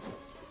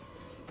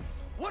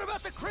 What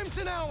about the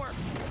Crimson Hour?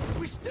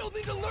 We still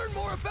need to learn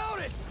more about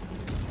it.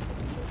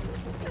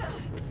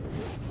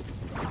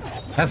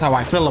 That's how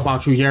I feel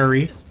about you,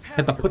 Yuri.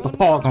 Have to put the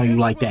paws on you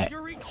like that.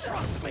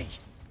 Trust me.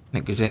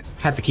 Nigga just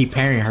have to keep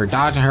parrying her.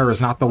 Dodging her is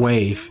not the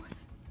wave.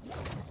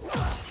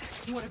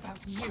 What about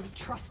you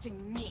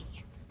trusting me?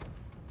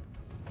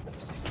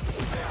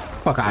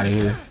 Fuck out of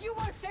here. You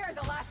weren't there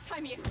the last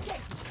time he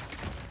escaped.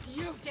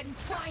 You didn't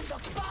find the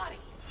bodies.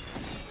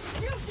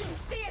 You didn't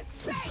see his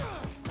face.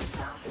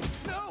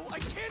 No, I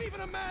can't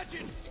even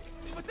imagine.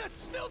 But that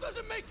still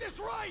doesn't make this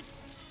right.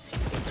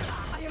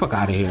 Fuck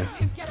out of here.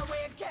 Get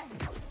away again.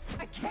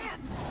 I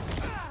can't.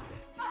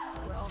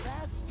 Well,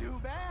 that's too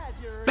bad.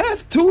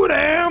 That's too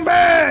damn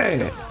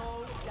bad.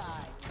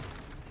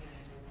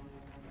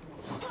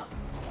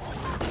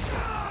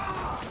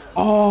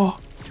 Oh.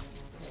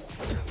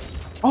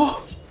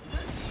 Oh.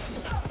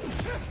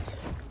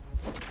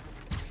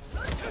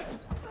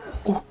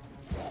 Oh.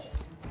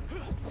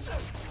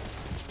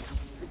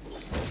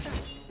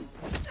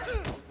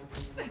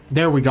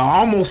 There we go. I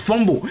almost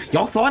fumbled.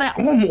 Y'all saw that?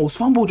 I almost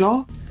fumbled,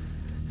 y'all.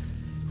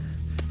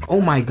 Oh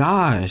my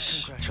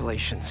gosh.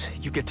 Congratulations.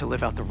 You get to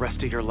live out the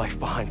rest of your life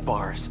behind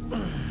bars.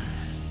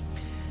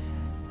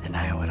 And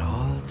I owe it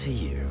all to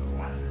you.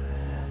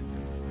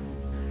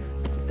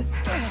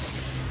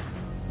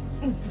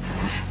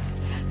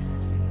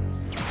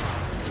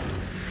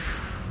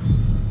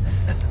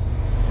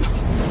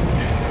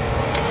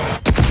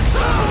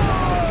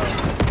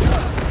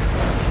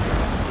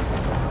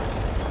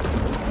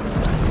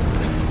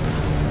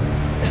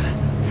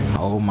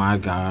 Oh my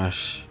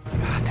gosh.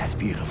 God, that's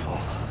beautiful.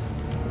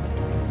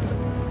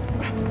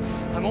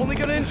 I'm only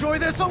gonna enjoy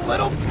this a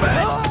little bit.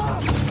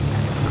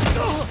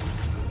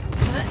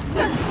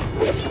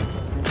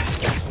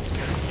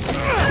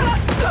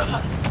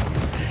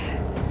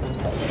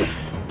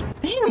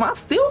 Damn, I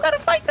still gotta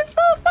fight this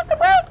motherfucker,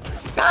 bro.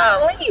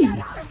 Golly.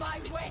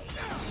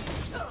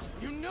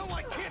 You know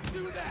I can't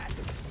do that.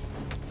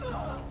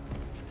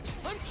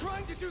 I'm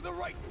trying to do the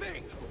right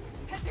thing.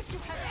 As if you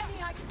had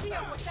any idea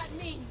what that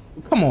means.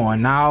 Come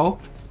on now.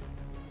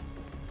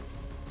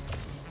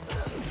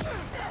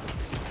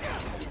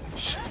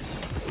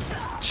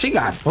 She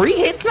got 3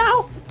 hits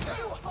now?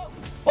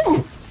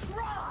 Ooh.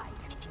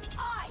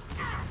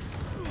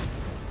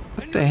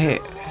 What the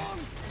heck?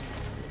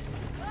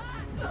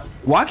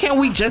 Why can't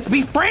we just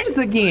be friends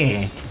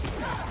again?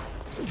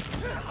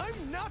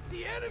 I'm not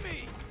the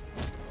enemy.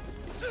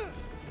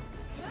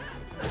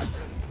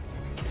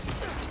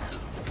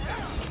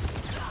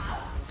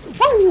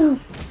 Woo!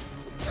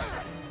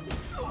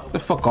 The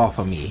fuck off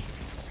of me.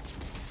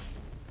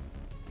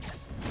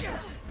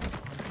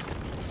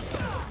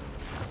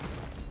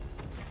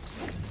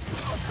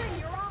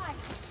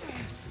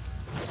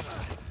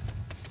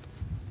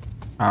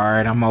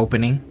 Alright, I'm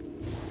opening.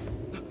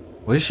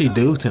 What did she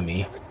do to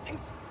me?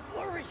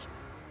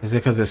 Is it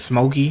because it's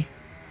smoky?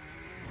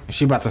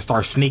 She about to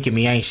start sneaking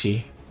me, ain't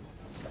she?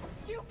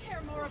 You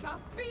care more about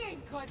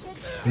being good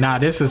than Nah,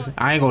 this is...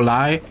 I ain't gonna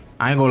lie.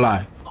 I ain't gonna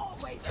lie.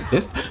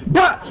 This...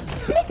 But...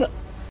 Nigga...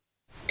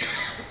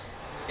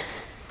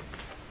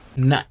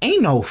 Nah,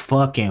 ain't no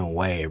fucking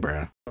way,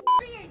 bro.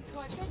 being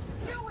good than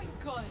doing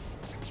good.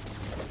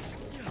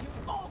 You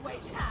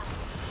always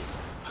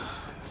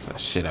have. That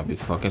shit I be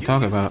fucking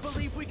talking about.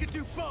 Believe we could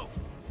do both.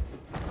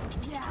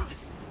 Yeah.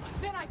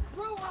 Then I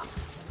grew up.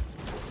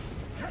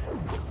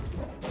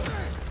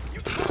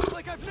 You talk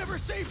like I've never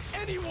saved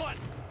anyone.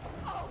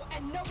 Oh,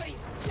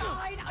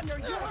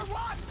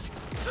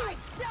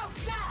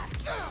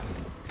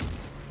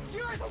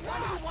 You're the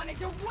one who wanted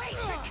to wait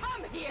to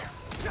come here!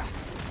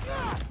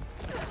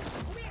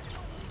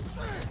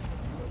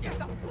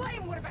 The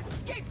flame would have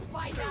escaped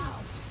by now!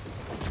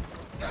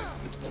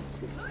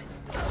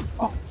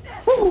 Oh.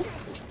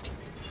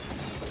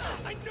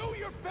 I know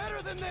you're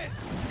better than this!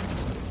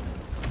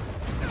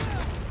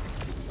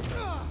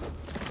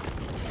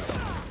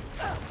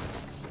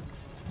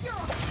 You're a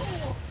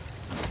fool!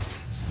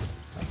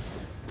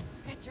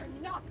 And you're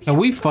not the Are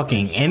we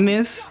fucking in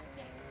this?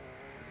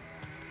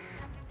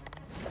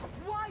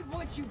 Why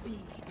would you be?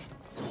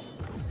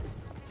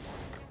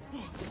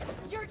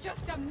 You're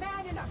just a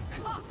man in a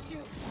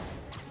costume!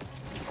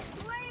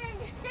 Playing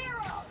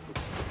hero!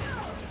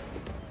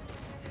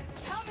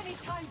 How many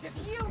times have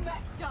you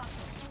messed up?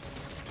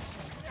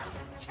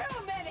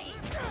 Too many!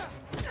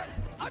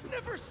 I've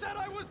never said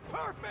I was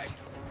perfect!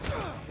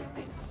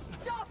 Then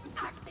stop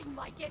acting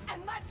like it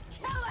and let's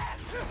kill him!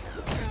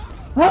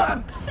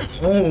 What?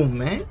 Oh,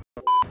 man.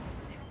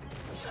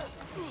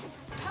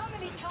 How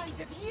many times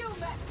have you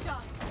messed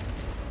up?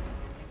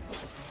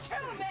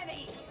 Too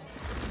many!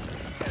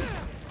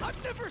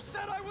 I've never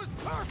said I was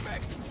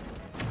perfect!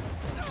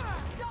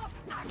 Stop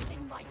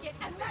acting like it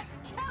and let's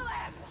kill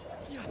him!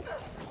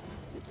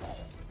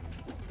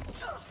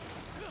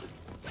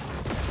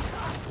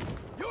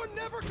 You're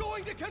never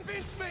going to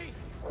convince me!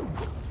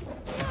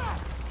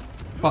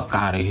 Fuck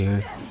out of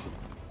here.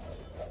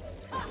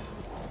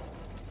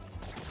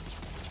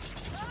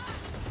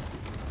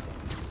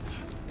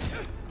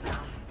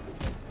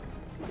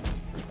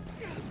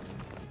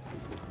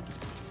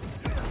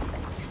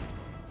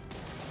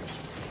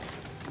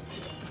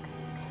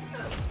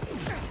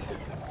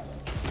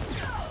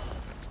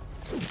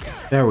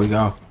 There we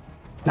go.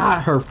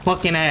 Got her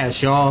fucking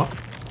ass, y'all.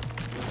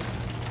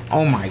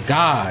 Oh my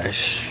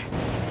gosh.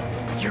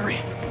 Yuri.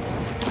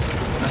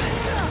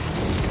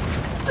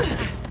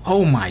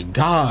 Oh my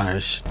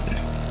gosh.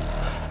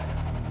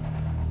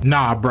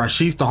 Nah, bruh,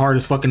 she's the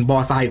hardest fucking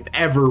boss I've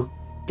ever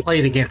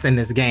played against in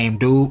this game,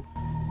 dude.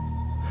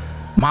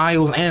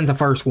 Miles and the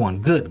first one.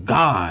 Good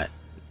God.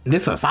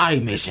 This is a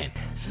side mission.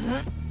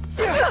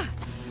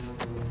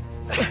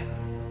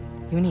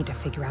 You need to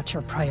figure out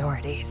your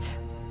priorities.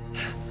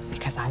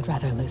 Because I'd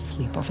rather lose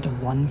sleep over the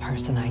one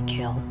person I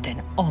killed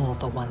than all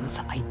the ones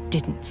I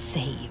didn't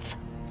save.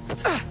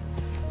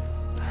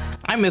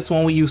 I miss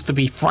when we used to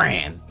be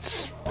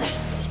friends.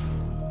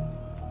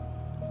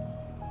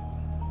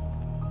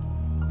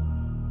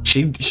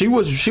 She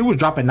was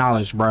dropping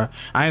knowledge, bruh.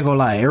 I ain't gonna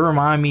lie. It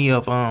remind me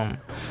of I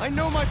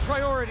know my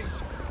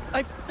priorities.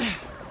 I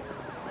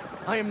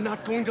am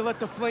not going to let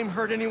the flame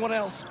hurt anyone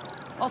else.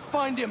 I'll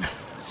find him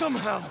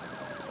somehow.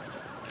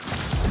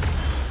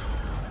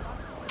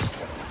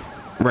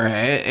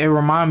 Bruh, it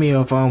remind me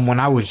of when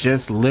I was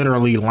just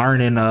literally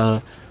learning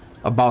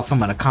about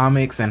some of the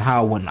comics and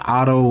how when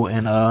Otto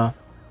and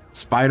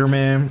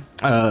Spider-Man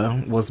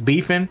was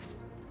beefing,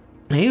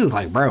 and he was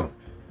like, bro,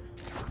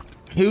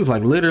 he was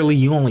like, literally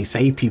you only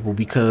save people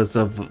because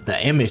of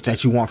the image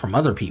that you want from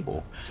other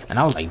people. And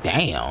I was like,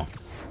 damn.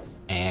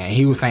 And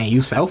he was saying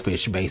you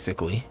selfish,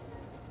 basically.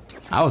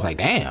 I was like,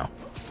 damn.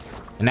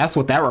 And that's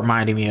what that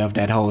reminded me of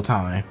that whole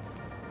time.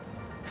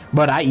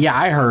 But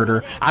I heard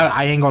her.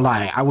 I ain't gonna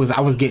lie. I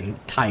was getting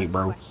tight,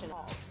 bro.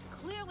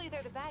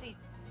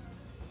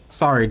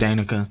 Sorry,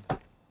 Danica.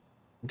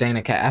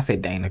 Danica. I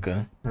said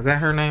Danica. Is that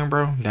her name,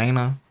 bro?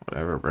 Dana?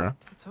 Whatever, bro.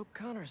 Let's hope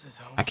Connors is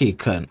home. I keep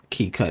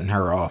cutting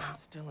her off.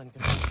 Still in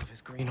control of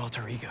his green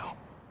alter ego.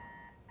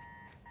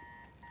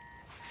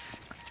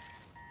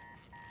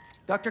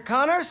 Dr.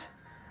 Connors?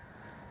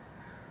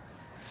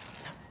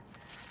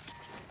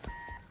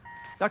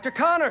 Dr.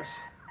 Connors,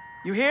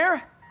 you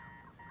here?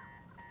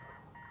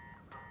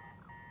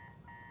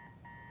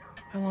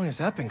 How long has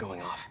that been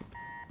going off?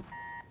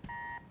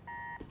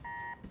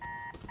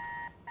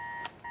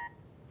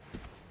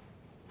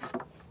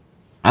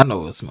 I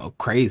know it smelled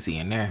crazy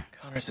in there.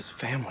 Connors'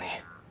 family.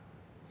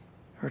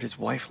 Heard his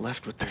wife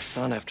left with their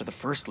son after the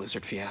first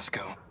lizard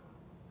fiasco.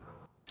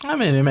 I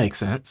mean, it makes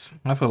sense.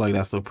 I feel like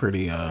that's a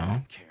pretty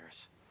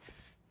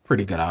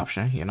pretty good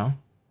option, you know.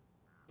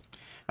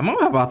 I'm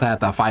about to have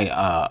to fight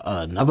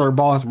another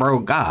boss, bro.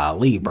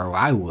 Golly, bro,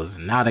 I was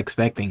not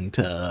expecting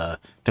to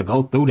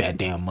go through that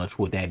damn much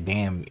with that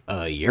damn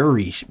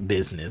Yuri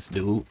business,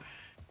 dude.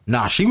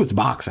 Nah, she was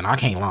boxing. I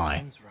can't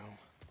lie.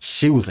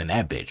 She was in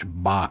that bitch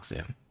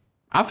boxing.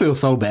 I feel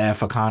so bad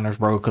for Connors,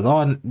 bro, because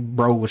all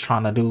bro was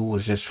trying to do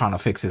was just trying to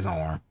fix his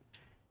arm,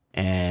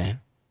 and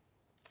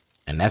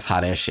that's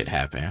how that shit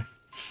happened,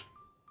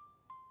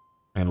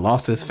 and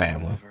lost his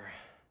family.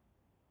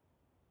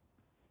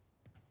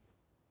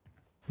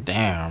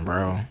 Damn,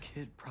 bro. This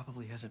kid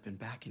probably hasn't been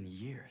back in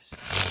years.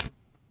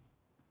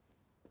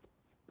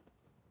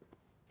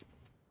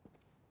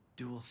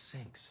 Dual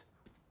sinks.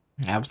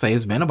 I would say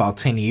it's been about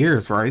 10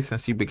 years, right,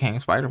 since you became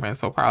Spider-Man.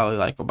 So probably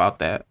like about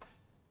that.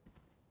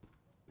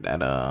 I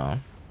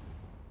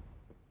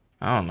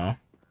don't know.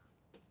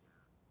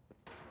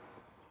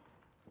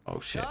 Oh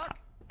shit!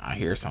 I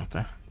hear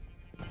something.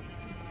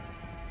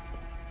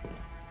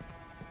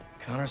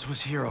 Connors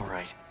was here, all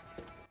right.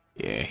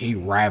 Yeah, he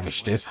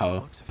ravished this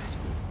hoe.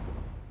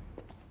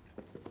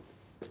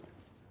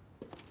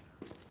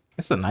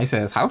 It's a nice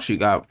ass house you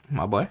got,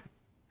 my boy.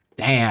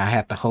 Damn, I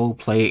had the whole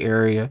play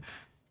area.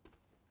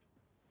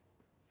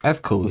 That's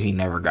cool. He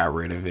never got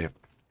rid of it.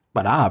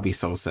 But I'll be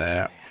so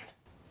sad.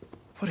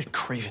 What did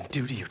Craven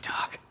do to you,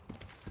 Doc?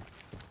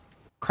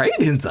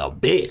 Craven's a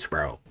bitch,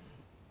 bro.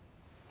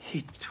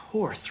 He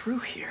tore through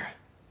here.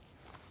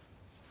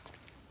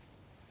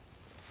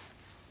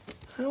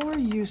 How are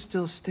you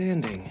still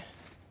standing?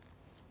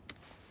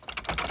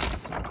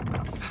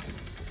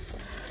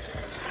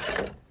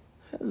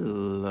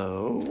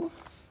 Hello?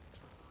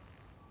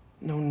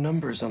 No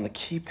numbers on the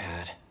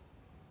keypad.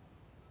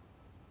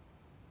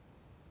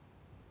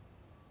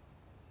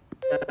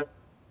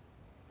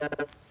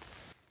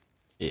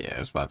 Yeah,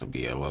 it's about to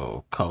be a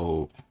little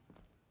cold.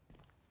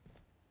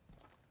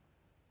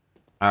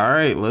 All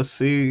right, let's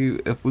see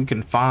if we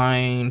can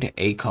find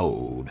a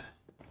code.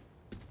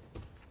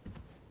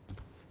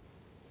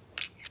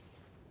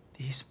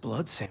 These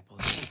blood samples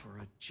are for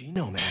a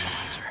genome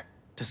analyzer.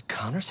 Does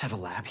Connors have a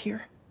lab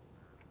here?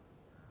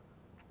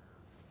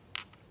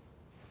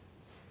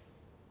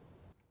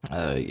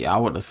 Yeah, I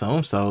would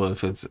assume so.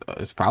 If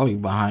it's probably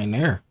behind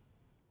there.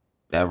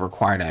 That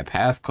require that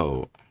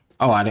passcode.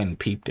 Oh, I didn't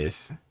peep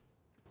this.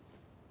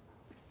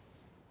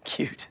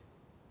 Cute.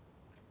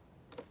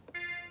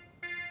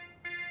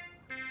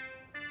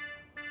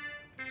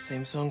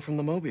 Same song from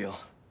the Mobile.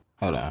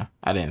 Hold on,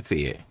 I didn't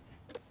see it.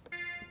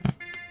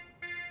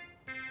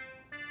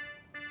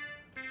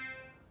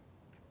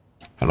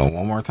 Hold on,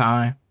 one more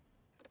time.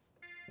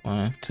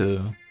 1,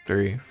 2,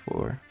 3,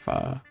 4,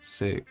 5,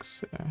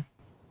 6, 7.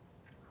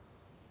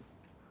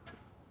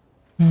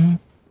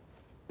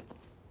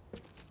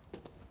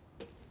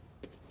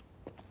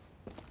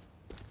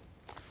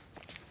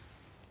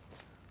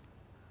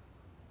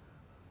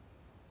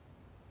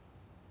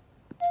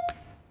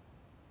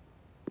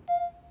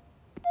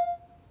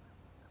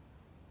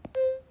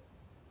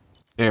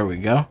 There we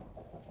go.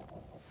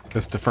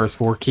 That's the first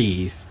 4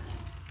 keys.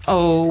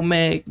 Old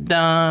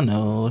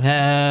MacDonald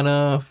had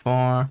a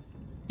farm.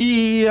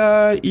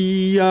 E-I-E-I-O.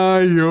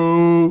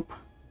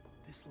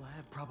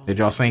 Did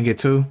y'all sing it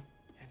too?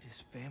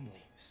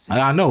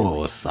 I know it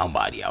was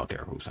somebody out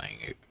there who sang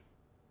it.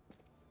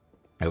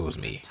 It was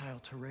me.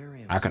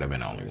 I could have been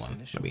the only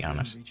one, to be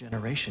honest.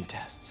 Regeneration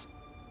tests.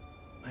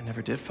 I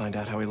never did find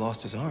out how he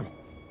lost his arm.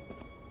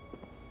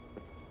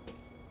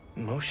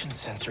 Motion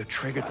sensor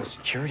triggered the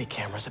security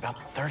cameras about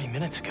 30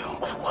 minutes ago.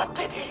 What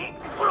did he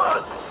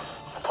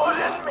put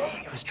in me?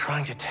 He was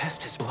trying to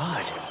test his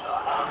blood.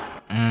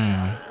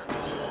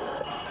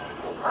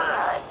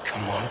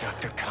 Come on,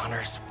 Dr.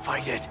 Connors,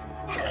 fight it.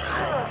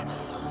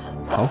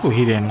 Hopefully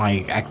he didn't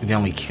like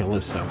accidentally kill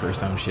himself or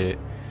some shit.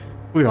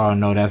 We all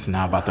know that's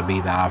not about to be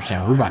the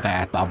option. We're about to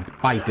have to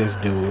fight this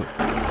dude.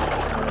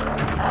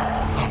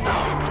 Oh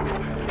no.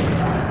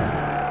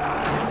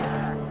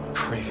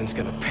 Craven's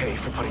gonna pay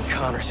for putting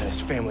Connors and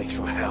his family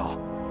through hell.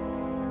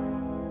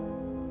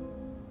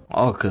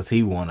 Oh, cause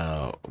he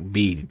wanna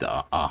be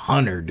a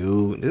hunter,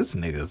 dude. This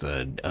nigga's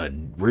a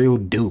real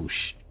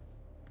douche.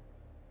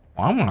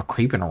 Well, I'm gonna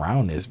creeping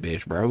around this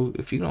bitch, bro.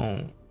 If you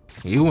don't,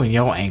 you and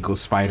your ankle,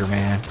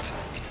 Spider-Man.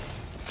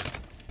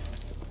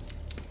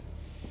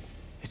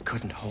 It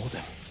couldn't hold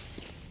him.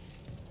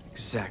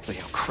 Exactly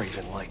how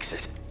Craven likes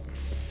it.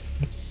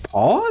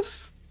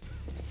 Pause?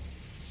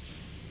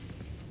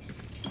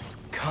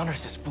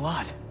 Connors'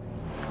 blood.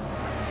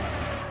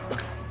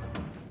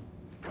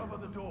 Cover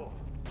the door.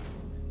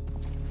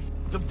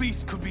 The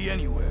beast could be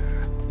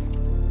anywhere.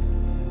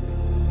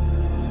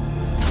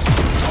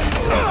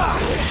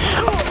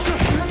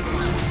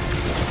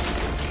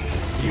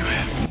 You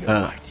have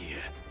no idea.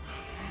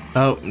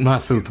 Oh, my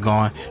suit's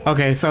gone.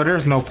 Okay, so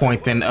there's no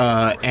point in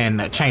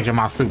changing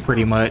my suit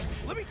pretty much.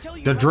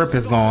 The drip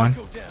is gone.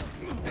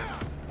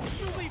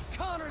 You leave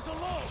Connors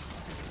alone.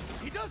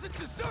 He doesn't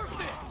deserve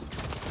this.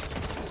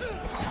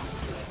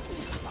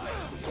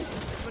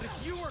 But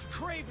if you or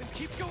Craven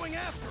keep going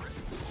after him,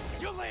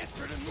 you'll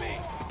answer to me.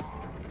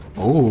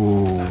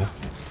 Ooh.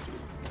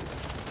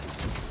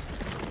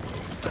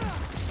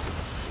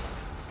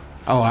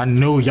 Oh, I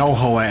knew yo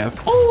ho ass.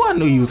 Oh, I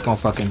knew you was gonna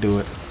fucking do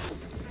it.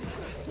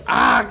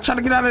 Ah, trying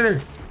to get out of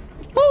there.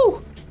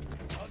 Woo!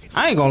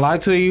 I ain't gonna lie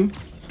to you.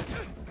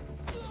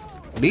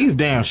 These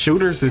damn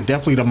shooters is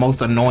definitely the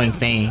most annoying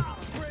thing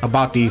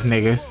about these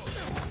niggas.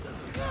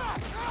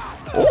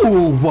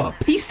 Ooh, what?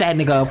 Piece that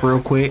nigga up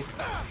real quick.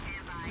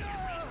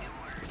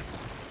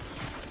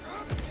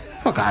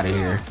 Fuck out of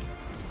here.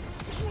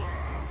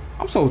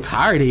 I'm so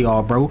tired of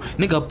y'all, bro.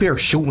 Nigga up here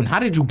shooting. How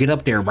did you get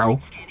up there,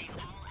 bro?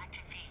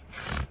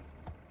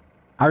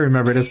 I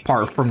remember this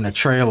part from the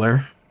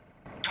trailer.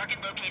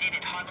 Target located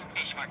at Harlem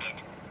Fish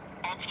Market.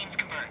 All teams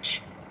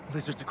converge.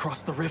 Lizards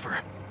across the river.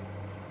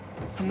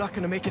 I'm not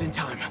gonna make it in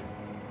time.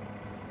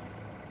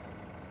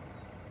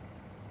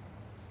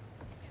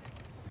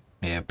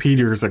 Yeah,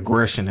 Peter's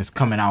aggression is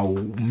coming out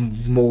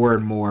more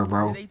and more,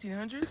 bro.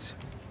 1800s?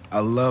 I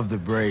love the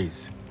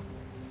braids.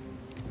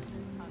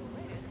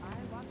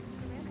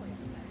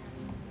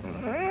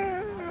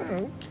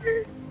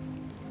 Okay.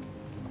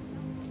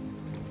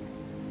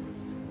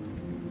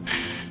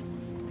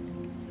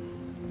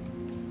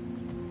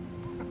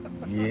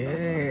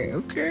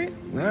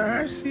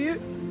 I see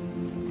it.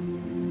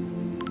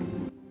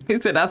 He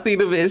said, I see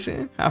the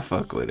vision. I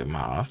fuck with it,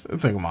 Miles. I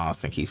think Miles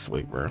think he's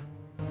slick, bro.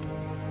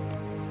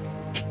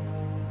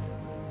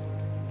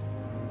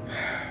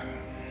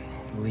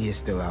 Lee is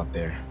still out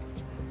there.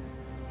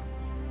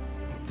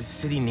 The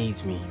city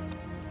needs me.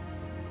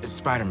 It's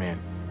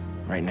Spider-Man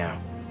right now.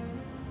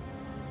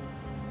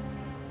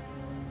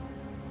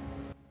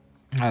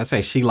 I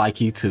say she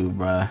like you too,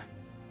 bruh.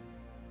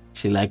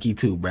 She like you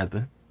too,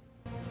 brother.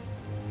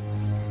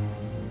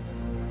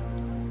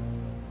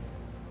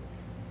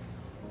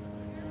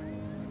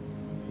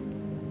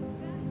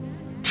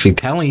 She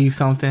telling you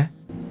something?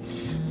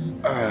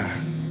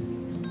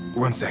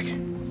 1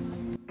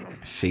 second.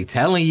 She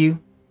telling you.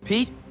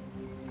 Pete?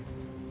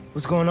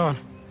 What's going on?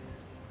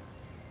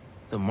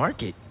 The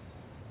market?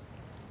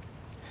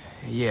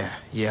 Yeah,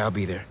 I'll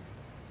be there.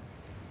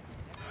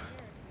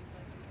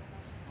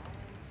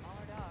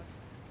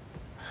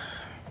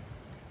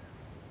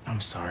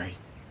 I'm sorry.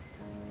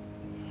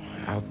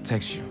 I'll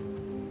text you.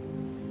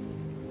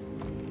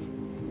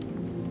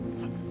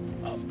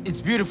 It's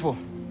beautiful.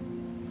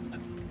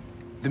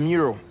 The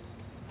mural,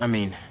 I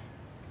mean.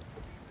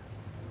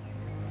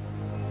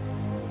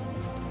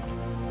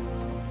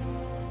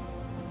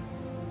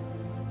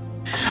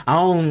 I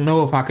don't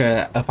know if I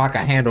could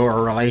handle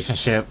a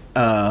relationship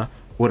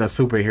with a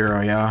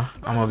superhero, y'all.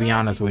 I'm gonna be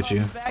honest with you.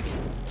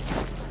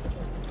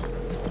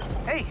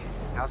 Hey,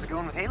 how's it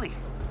going with Haley?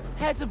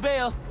 Had to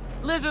bail.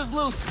 Lizard's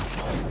loose.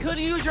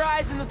 Couldn't use your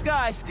eyes in the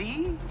sky.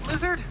 The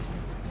lizard?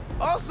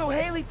 Also,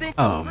 Haley thinks.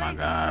 Oh my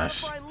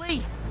gosh.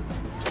 Lee.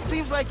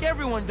 Seems like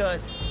everyone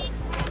does.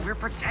 We're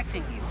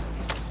protecting you.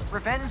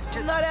 Revenge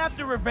just... Not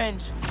after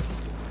revenge.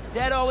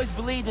 Dad always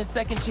believed in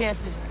second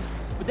chances.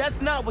 But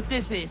that's not what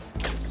this is.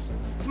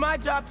 It's my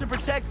job to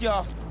protect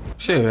y'all.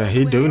 Shit,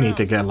 he do need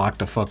to get locked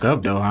the fuck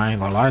up though. I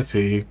ain't gonna lie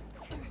to you.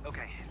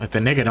 Okay. But the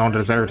nigga don't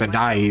deserve to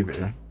die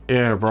either.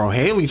 Yeah, bro.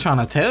 Haley trying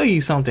to tell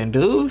you something,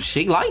 dude.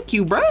 She like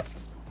you, bro.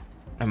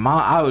 And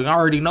I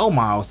already know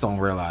Miles don't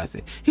realize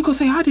it. He gonna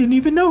say, I didn't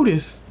even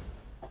notice.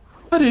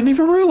 I didn't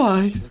even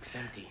realize. Looks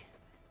empty.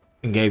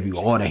 And gave you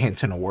all the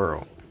hints in the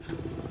world.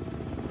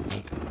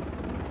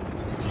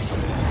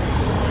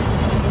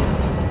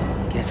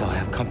 Guess I'll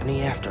have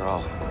company after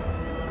all.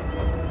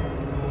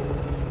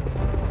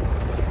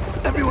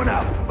 Everyone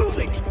out! Move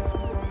it!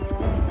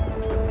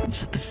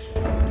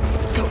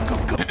 Go!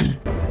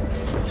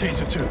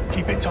 Teams of 2,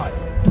 keep it tight.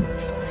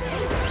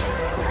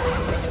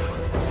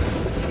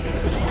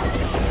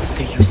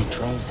 They're using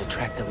drones to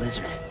track the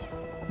lizard.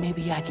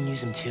 Maybe I can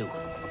use them too.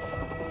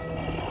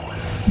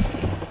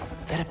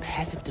 That a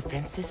passive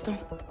defense system?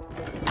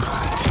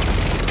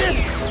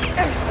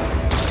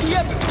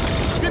 Yep,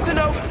 good to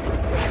know.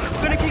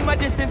 Gonna keep my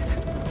distance.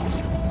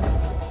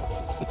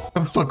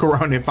 Fuck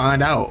around and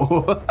find out.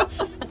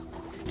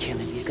 Can't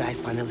let these guys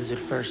find the lizard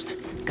first.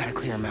 Gotta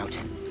clear them out.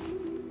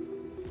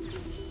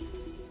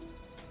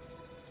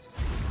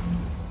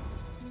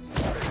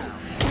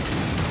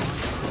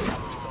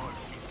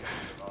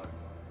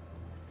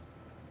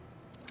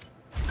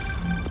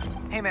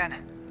 Hey man,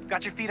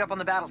 got your feet up on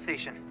the battle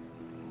station.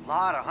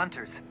 Lot of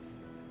hunters.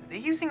 Are they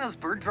using those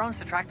bird drones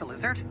to track the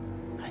lizard?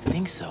 I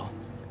think so.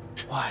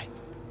 Why?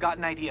 Got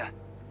an idea.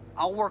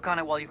 I'll work on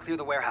it while you clear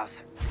the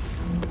warehouse.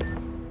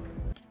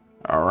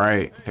 All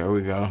right, here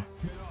we go.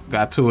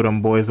 Got 2 of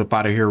them boys up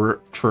out of here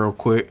real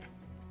quick.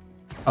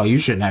 Oh, you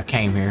shouldn't have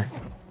came here.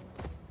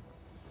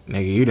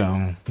 Nigga, you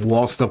done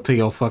waltzed up to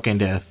your fucking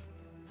death.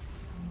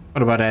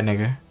 What about that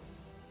nigga?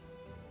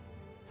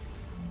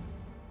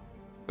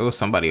 There was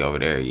somebody over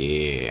there.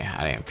 Yeah,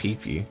 I didn't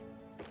peep you.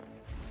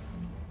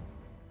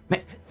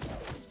 Man.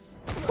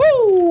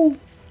 Woo!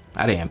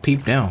 I didn't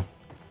peep them.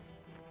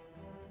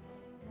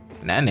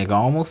 And that nigga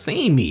almost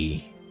seen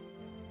me.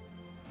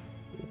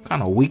 What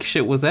kind of weak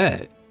shit was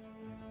that?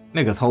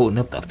 Niggas holding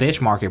up the fish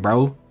market,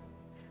 bro.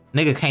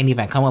 Nigga can't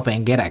even come up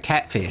and get a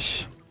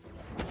catfish.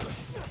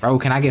 Bro,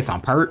 can I get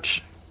some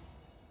perch?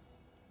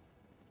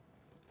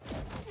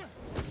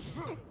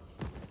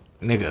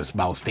 Niggas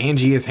about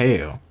stingy as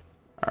hell.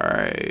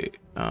 Alright.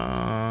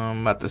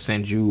 I'm about to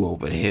send you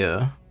over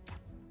here.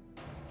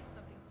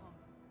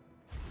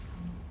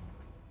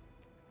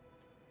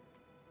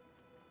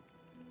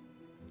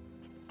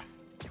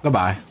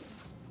 Goodbye.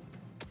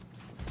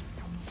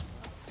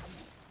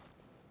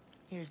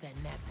 Here's that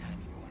nap time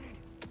you ordered.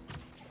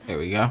 There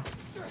we go.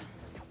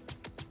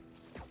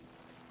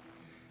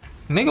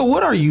 Nigga,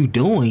 what are you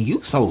doing?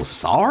 You so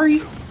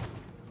sorry?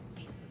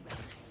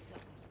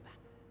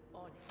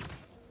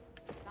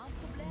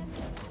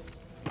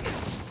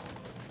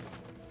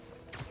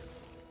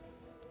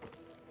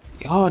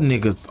 Y'all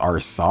niggas are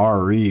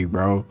sorry,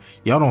 bro.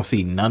 Y'all don't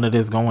see none of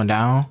this going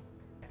down.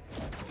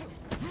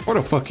 Where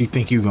the fuck you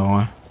think you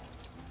going?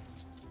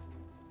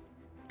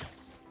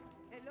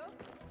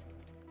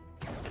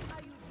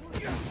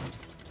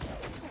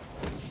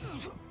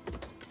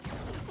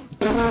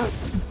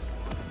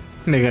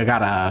 Nigga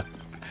got a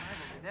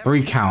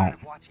 3 count.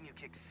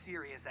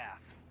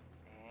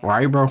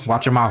 Right, bro?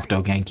 Watch your mouth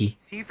though, Genki.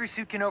 See if your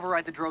suit can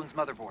override the drone's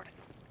motherboard.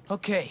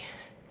 Okay.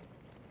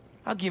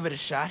 I'll give it a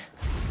shot.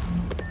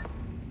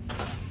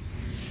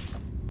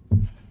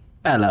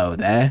 Hello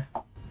there.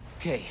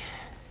 Okay,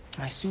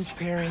 my suit's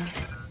pairing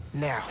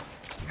now.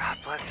 God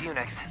bless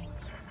Unix.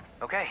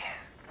 Okay,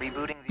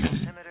 rebooting the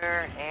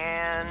altimeter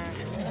and...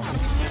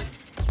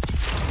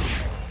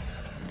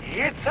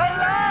 It's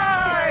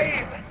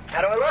alive!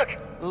 How do I look?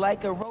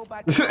 Like a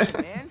robot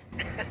man.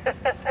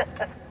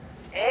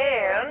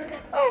 And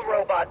a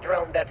robot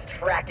drone that's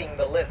tracking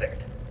the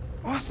lizard.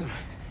 Awesome.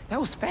 That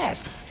was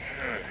fast.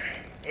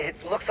 It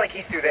looks like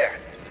he's through there.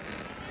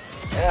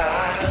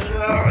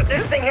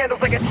 This thing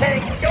handles like a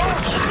tank.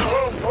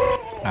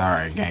 All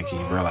right,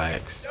 Genki,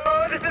 relax.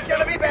 Oh, this is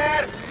gonna be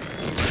bad.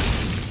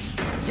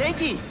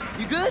 Yankee,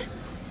 you good?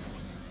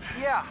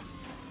 Yeah.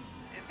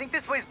 I think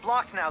this way's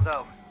blocked now,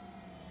 though.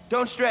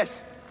 Don't stress.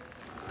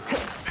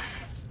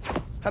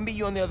 I'll meet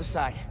you on the other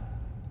side.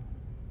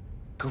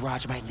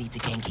 Garage might lead to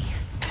Genki.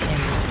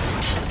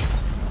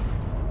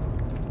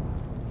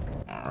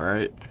 All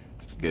right,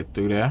 let's get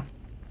through there.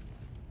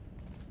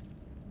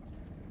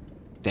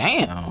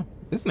 Damn,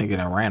 this nigga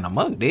done ran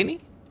amok, didn't he?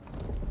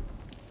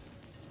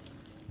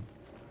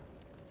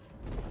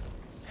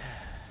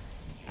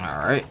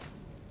 All right.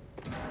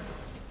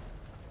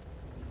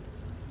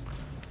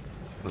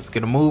 Let's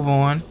get a move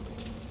on.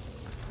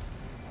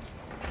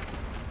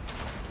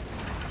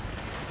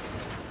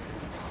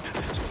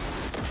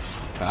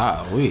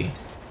 Golly.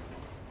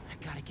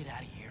 I gotta get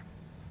out of here.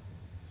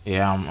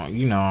 Yeah,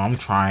 I'm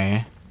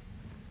trying.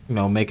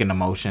 Making the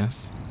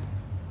motions.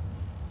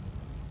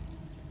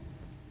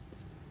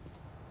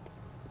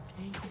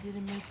 Yankee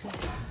didn't make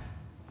that.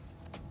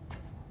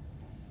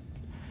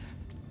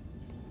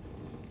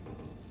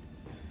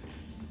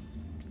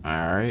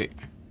 All right.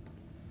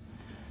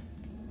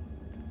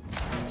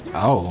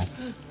 Oh.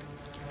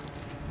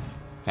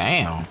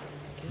 Damn.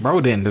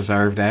 Bro didn't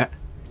deserve that.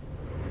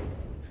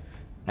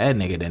 That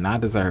nigga did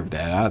not deserve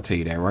that. I'll tell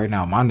you that right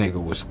now. My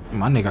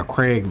nigga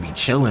Craig be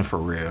chilling for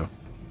real.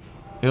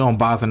 He don't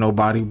bother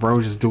nobody,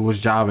 bro. Just do his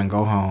job and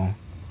go home.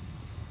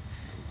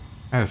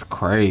 That's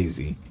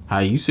crazy. How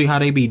you see how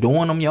they be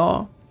doing them,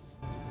 y'all?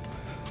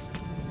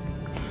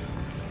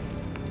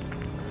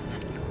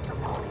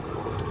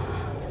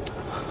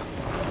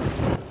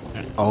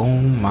 Oh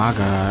my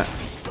God.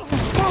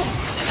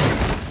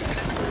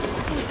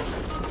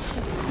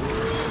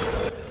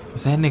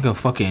 Is that nigga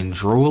fucking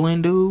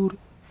drooling, dude?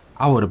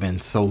 I would have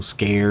been so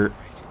scared.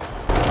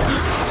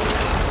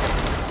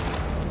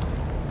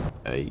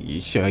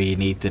 You sure you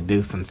need to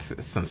do some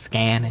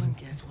scanning?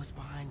 Guess what's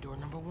behind door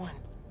number 1?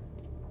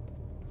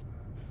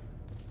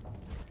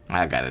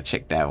 I gotta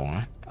check that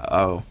one.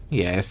 Oh,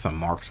 yeah, it's some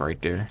marks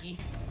right there.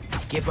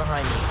 Get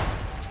behind me.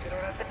 You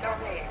don't have to tell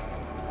me.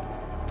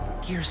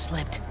 Gear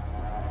slipped.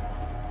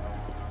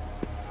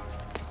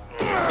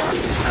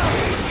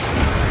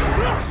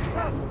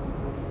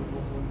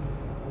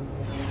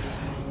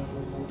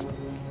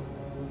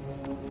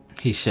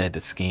 He shed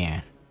the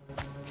skin.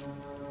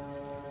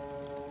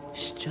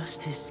 It's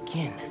just his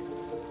skin.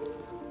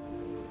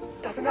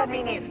 Doesn't that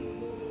mean he's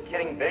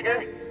getting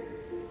bigger?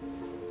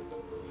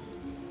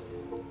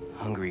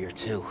 Hungrier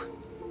too.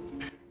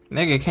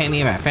 Nigga can't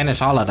even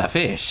finish all of the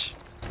fish.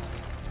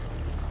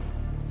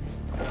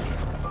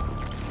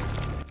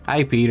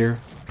 Hi, Peter.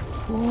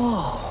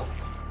 Whoa.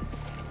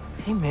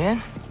 Hey,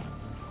 man.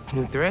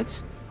 New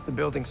threads? The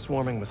building's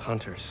swarming with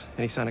hunters.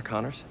 Any sign of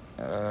Connors?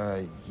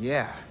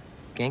 Yeah.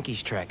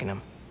 Genki's tracking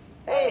him.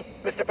 Hey,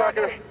 Mr.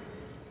 Parker.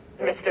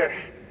 Mr.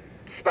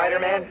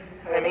 Spider-Man,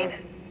 I mean.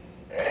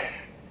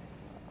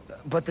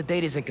 But the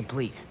data isn't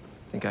complete.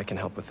 Think I can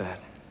help with that.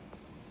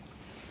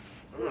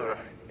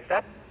 Is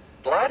that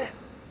blood?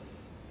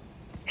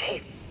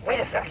 Hey,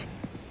 wait a sec.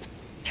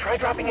 Try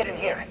dropping it in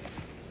here.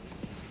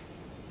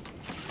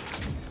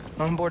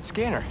 Onboard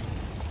scanner.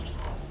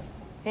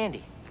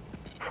 Handy.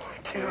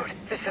 Dude,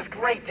 this is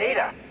great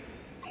data.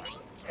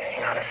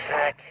 Hang on a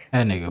sec.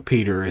 That nigga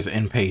Peter is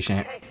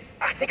impatient. Hey,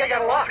 I think I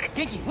got a lock.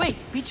 Genki, wait,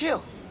 be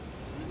chill.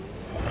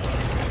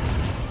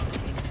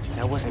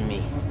 That wasn't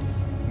me.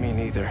 Me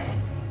neither.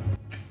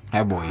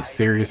 That boy is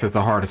serious as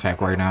a heart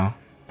attack right now.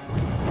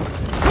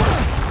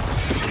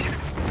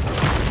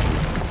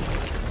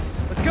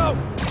 Let's go!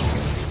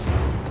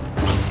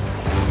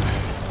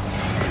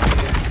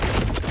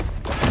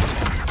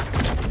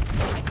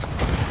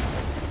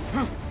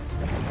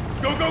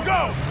 Go, go,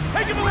 go!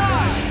 Take him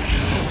alive!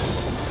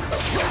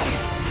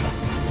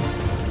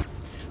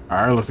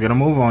 Alright, let's get a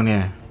move on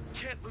then.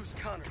 Can't lose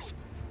Connors.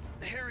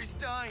 Harry's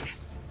dying,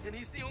 and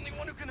he's the only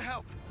one who can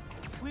help.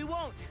 We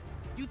won't.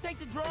 You take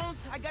the drones,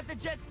 I got the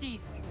jet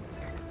skis.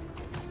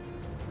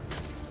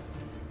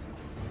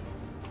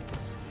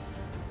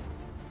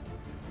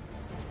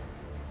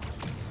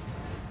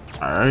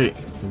 Alright,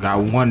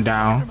 got one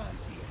down.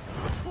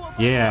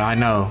 Yeah, I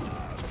know.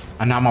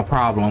 And not my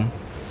problem.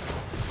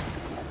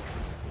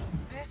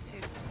 This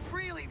is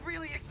really,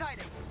 really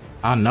exciting.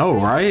 I know,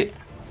 right?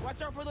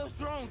 Watch out for those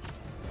drones.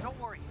 Don't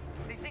worry.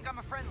 They think I'm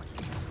a friendly.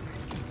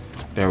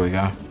 There we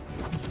go.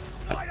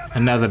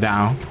 Another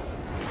down.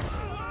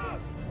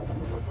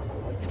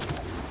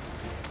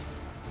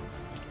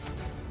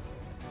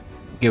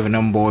 Giving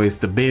them boys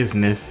the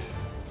business.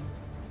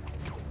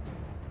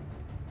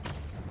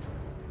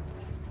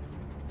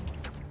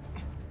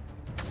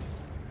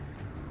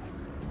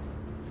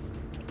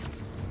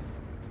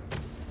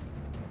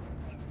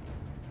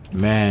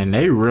 Man,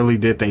 they really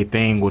did their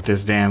thing with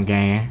this damn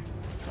game.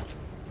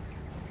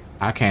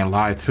 I can't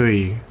lie to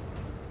you.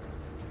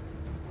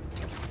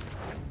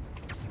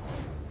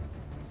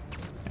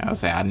 I'll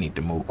say I need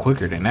to move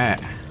quicker than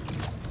that.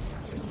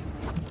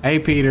 Hey,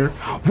 Peter.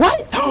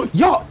 What?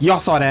 Y'all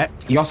saw that?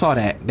 Y'all saw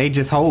that? They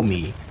just hold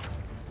me.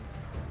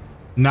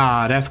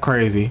 Nah, that's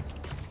crazy.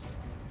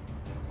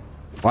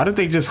 Why did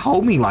they just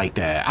hold me like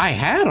that? I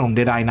had them,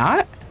 did I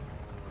not?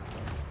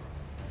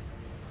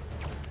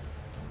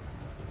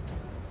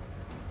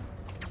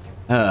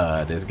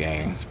 This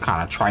game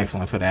kind of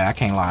trifling for that. I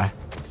can't lie.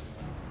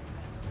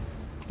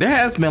 There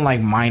has been like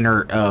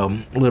minor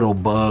little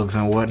bugs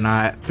and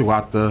whatnot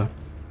throughout the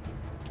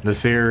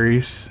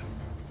series.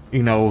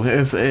 You know,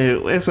 it's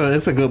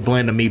a good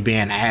blend of me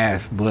being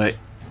ass, but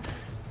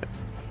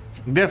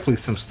definitely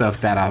some stuff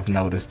that I've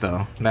noticed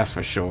though. That's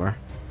for sure.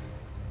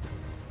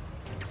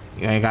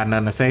 You ain't got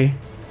nothing to say,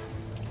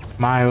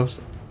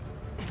 Miles?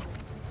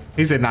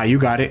 He said, "Nah, you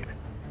got it."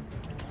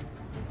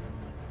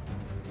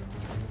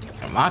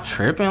 Am I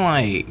tripping?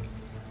 Like,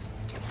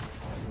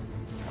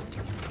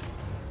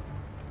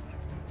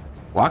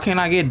 why can't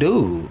I get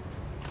dude?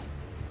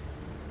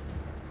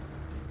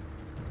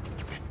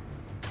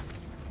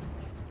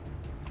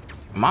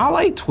 Am I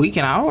like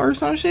tweaking out or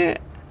some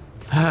shit?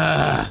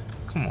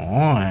 Come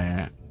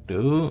on,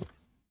 dude.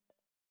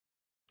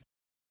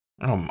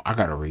 I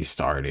gotta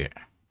restart it.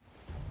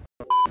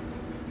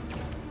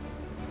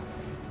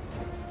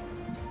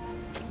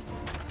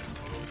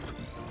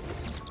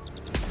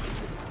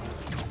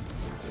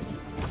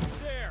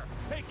 There,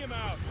 take him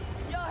out.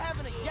 Y'all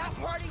having a yacht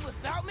party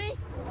without me?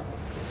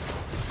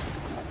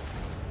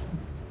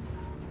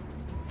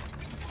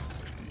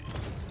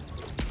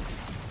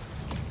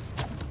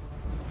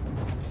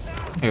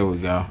 Here we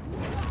go.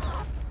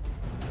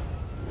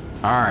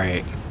 All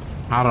right.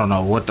 I don't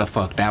know what the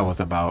fuck that was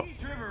about.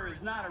 East River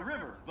is not a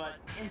river, but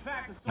in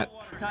fact a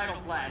saltwater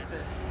tidal flat.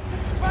 But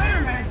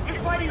Spider-Man is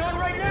fighting on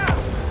right now.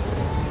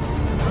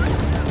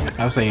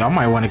 I would say y'all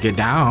might want to get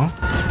down.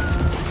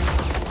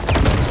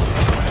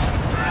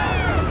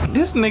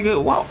 This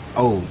nigga, whoa.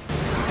 Oh.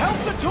 Help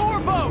the tour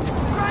boat!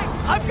 Right!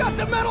 I've got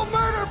the metal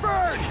murder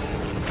bird!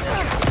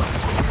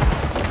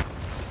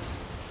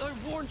 I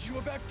warned you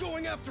about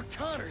going after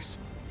Connors.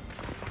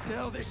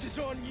 Now this is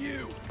on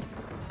you.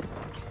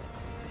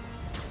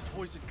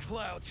 Poison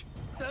clouds.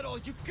 That all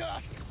you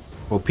got?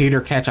 Will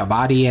Peter catch a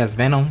body as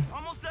Venom?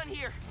 Almost done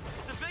here.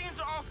 Civilians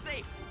are all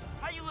safe.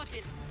 How you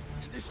looking?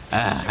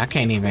 I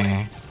can't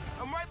even.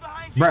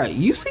 Bruh,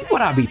 you see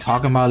what I be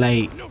talking about?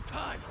 Like, No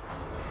time.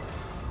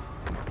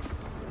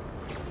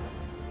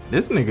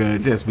 this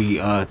nigga just be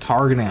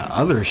targeting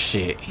other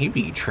shit. He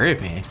be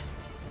tripping.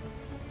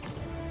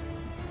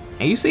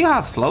 And you see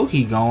how slow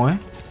he going?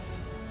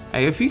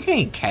 Hey, if you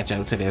can't catch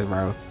up to this,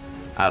 bro,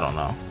 I don't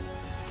know.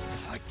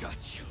 I got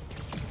you.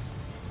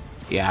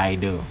 Yeah, I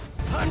do.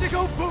 Time to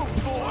go boom,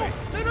 boys!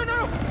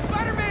 No!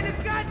 Spider-Man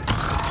has got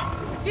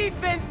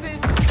defenses!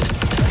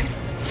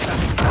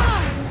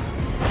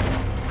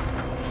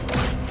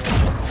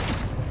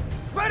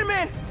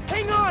 Spider-Man,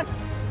 hang on!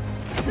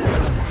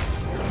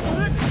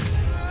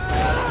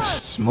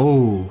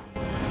 Smooth.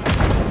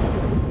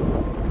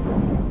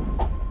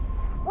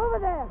 Over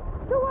there!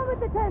 The one with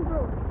the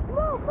tendrils!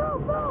 Move,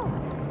 move, move!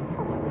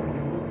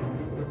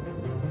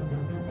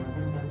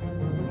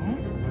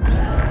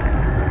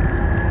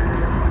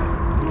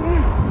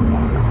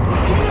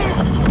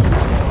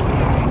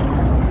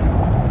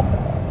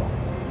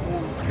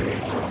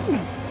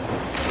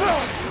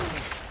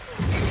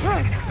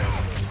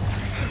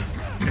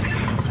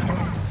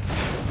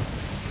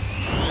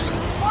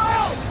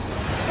 Miles!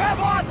 Grab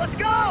on, let's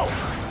go!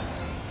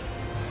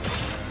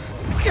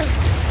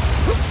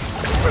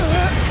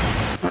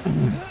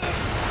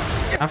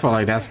 I feel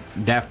like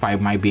that fight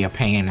might be a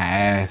pain in the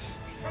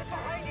ass.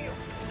 I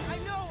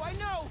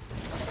know!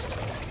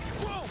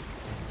 Whoa!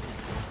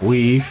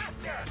 Weave.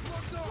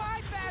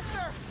 Slide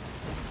faster!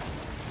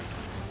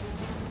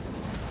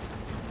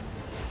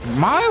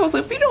 Miles,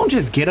 if you don't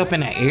just get up in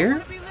the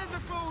air.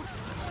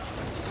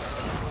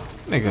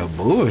 Nigga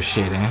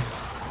bullshitting.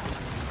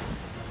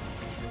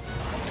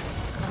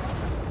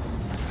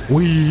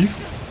 Weave.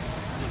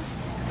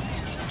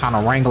 Trying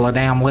to wrangle a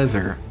damn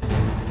lizard.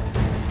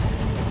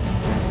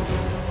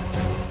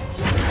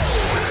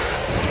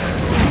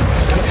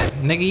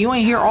 Nigga, you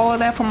ain't hear all of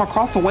that from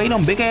across the way,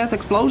 them big ass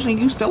explosion?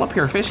 You still up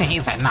here fishing?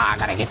 He's like, nah, I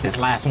gotta get this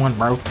last one,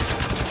 bro.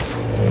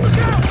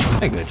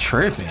 Nigga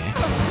tripping.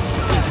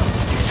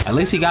 At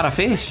least he got a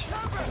fish.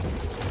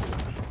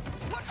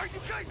 What are you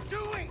guys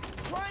doing?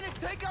 Trying to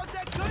take out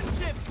that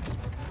gunship!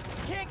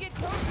 Can't get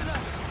close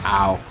enough!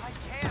 Ow. I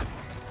can't.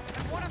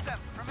 I'm one of them,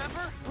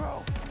 remember?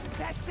 Bro,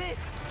 that's it!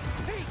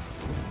 Pete!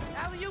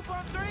 Alley-oop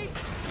on 3?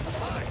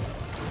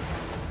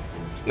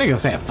 Nigga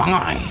said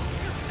fine.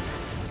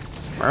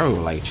 Bro,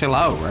 like chill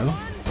out, bro. 2!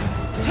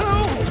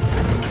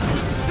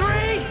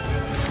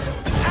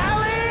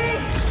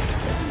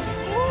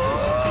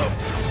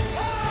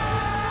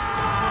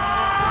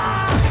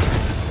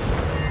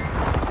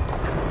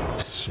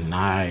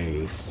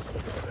 Nice.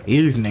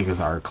 These niggas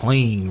are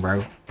clean,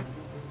 bro.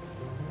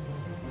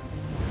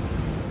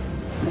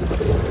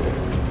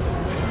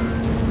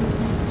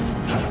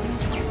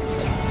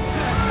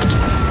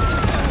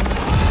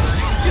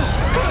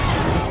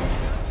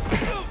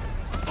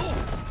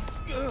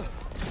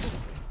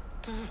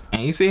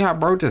 And you see how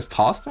bro just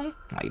tossed him?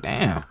 Like,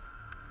 damn.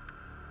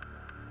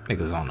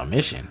 Niggas on a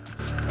mission.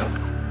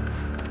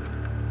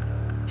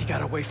 He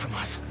got away from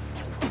us.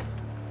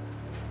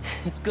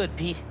 It's good,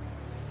 Pete.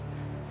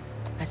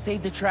 I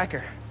saved the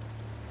tracker.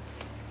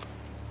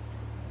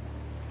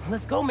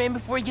 Let's go, man,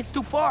 before he gets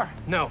too far.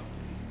 No.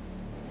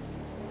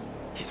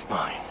 He's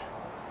mine.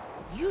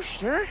 You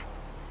sure?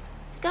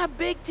 He's got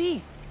big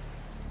teeth.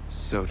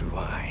 So do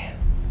I.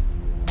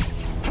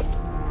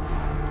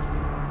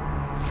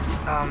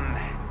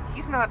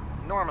 He's not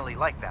normally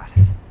like that,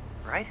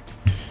 right?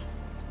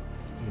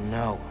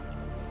 No.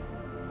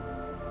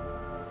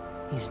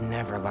 He's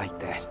never like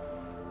that.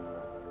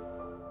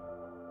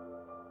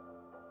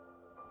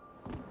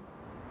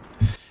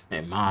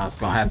 And Ma's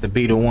gonna have to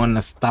be the one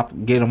to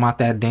get him out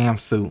that damn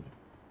suit.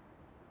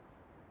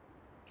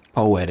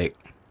 Poetic.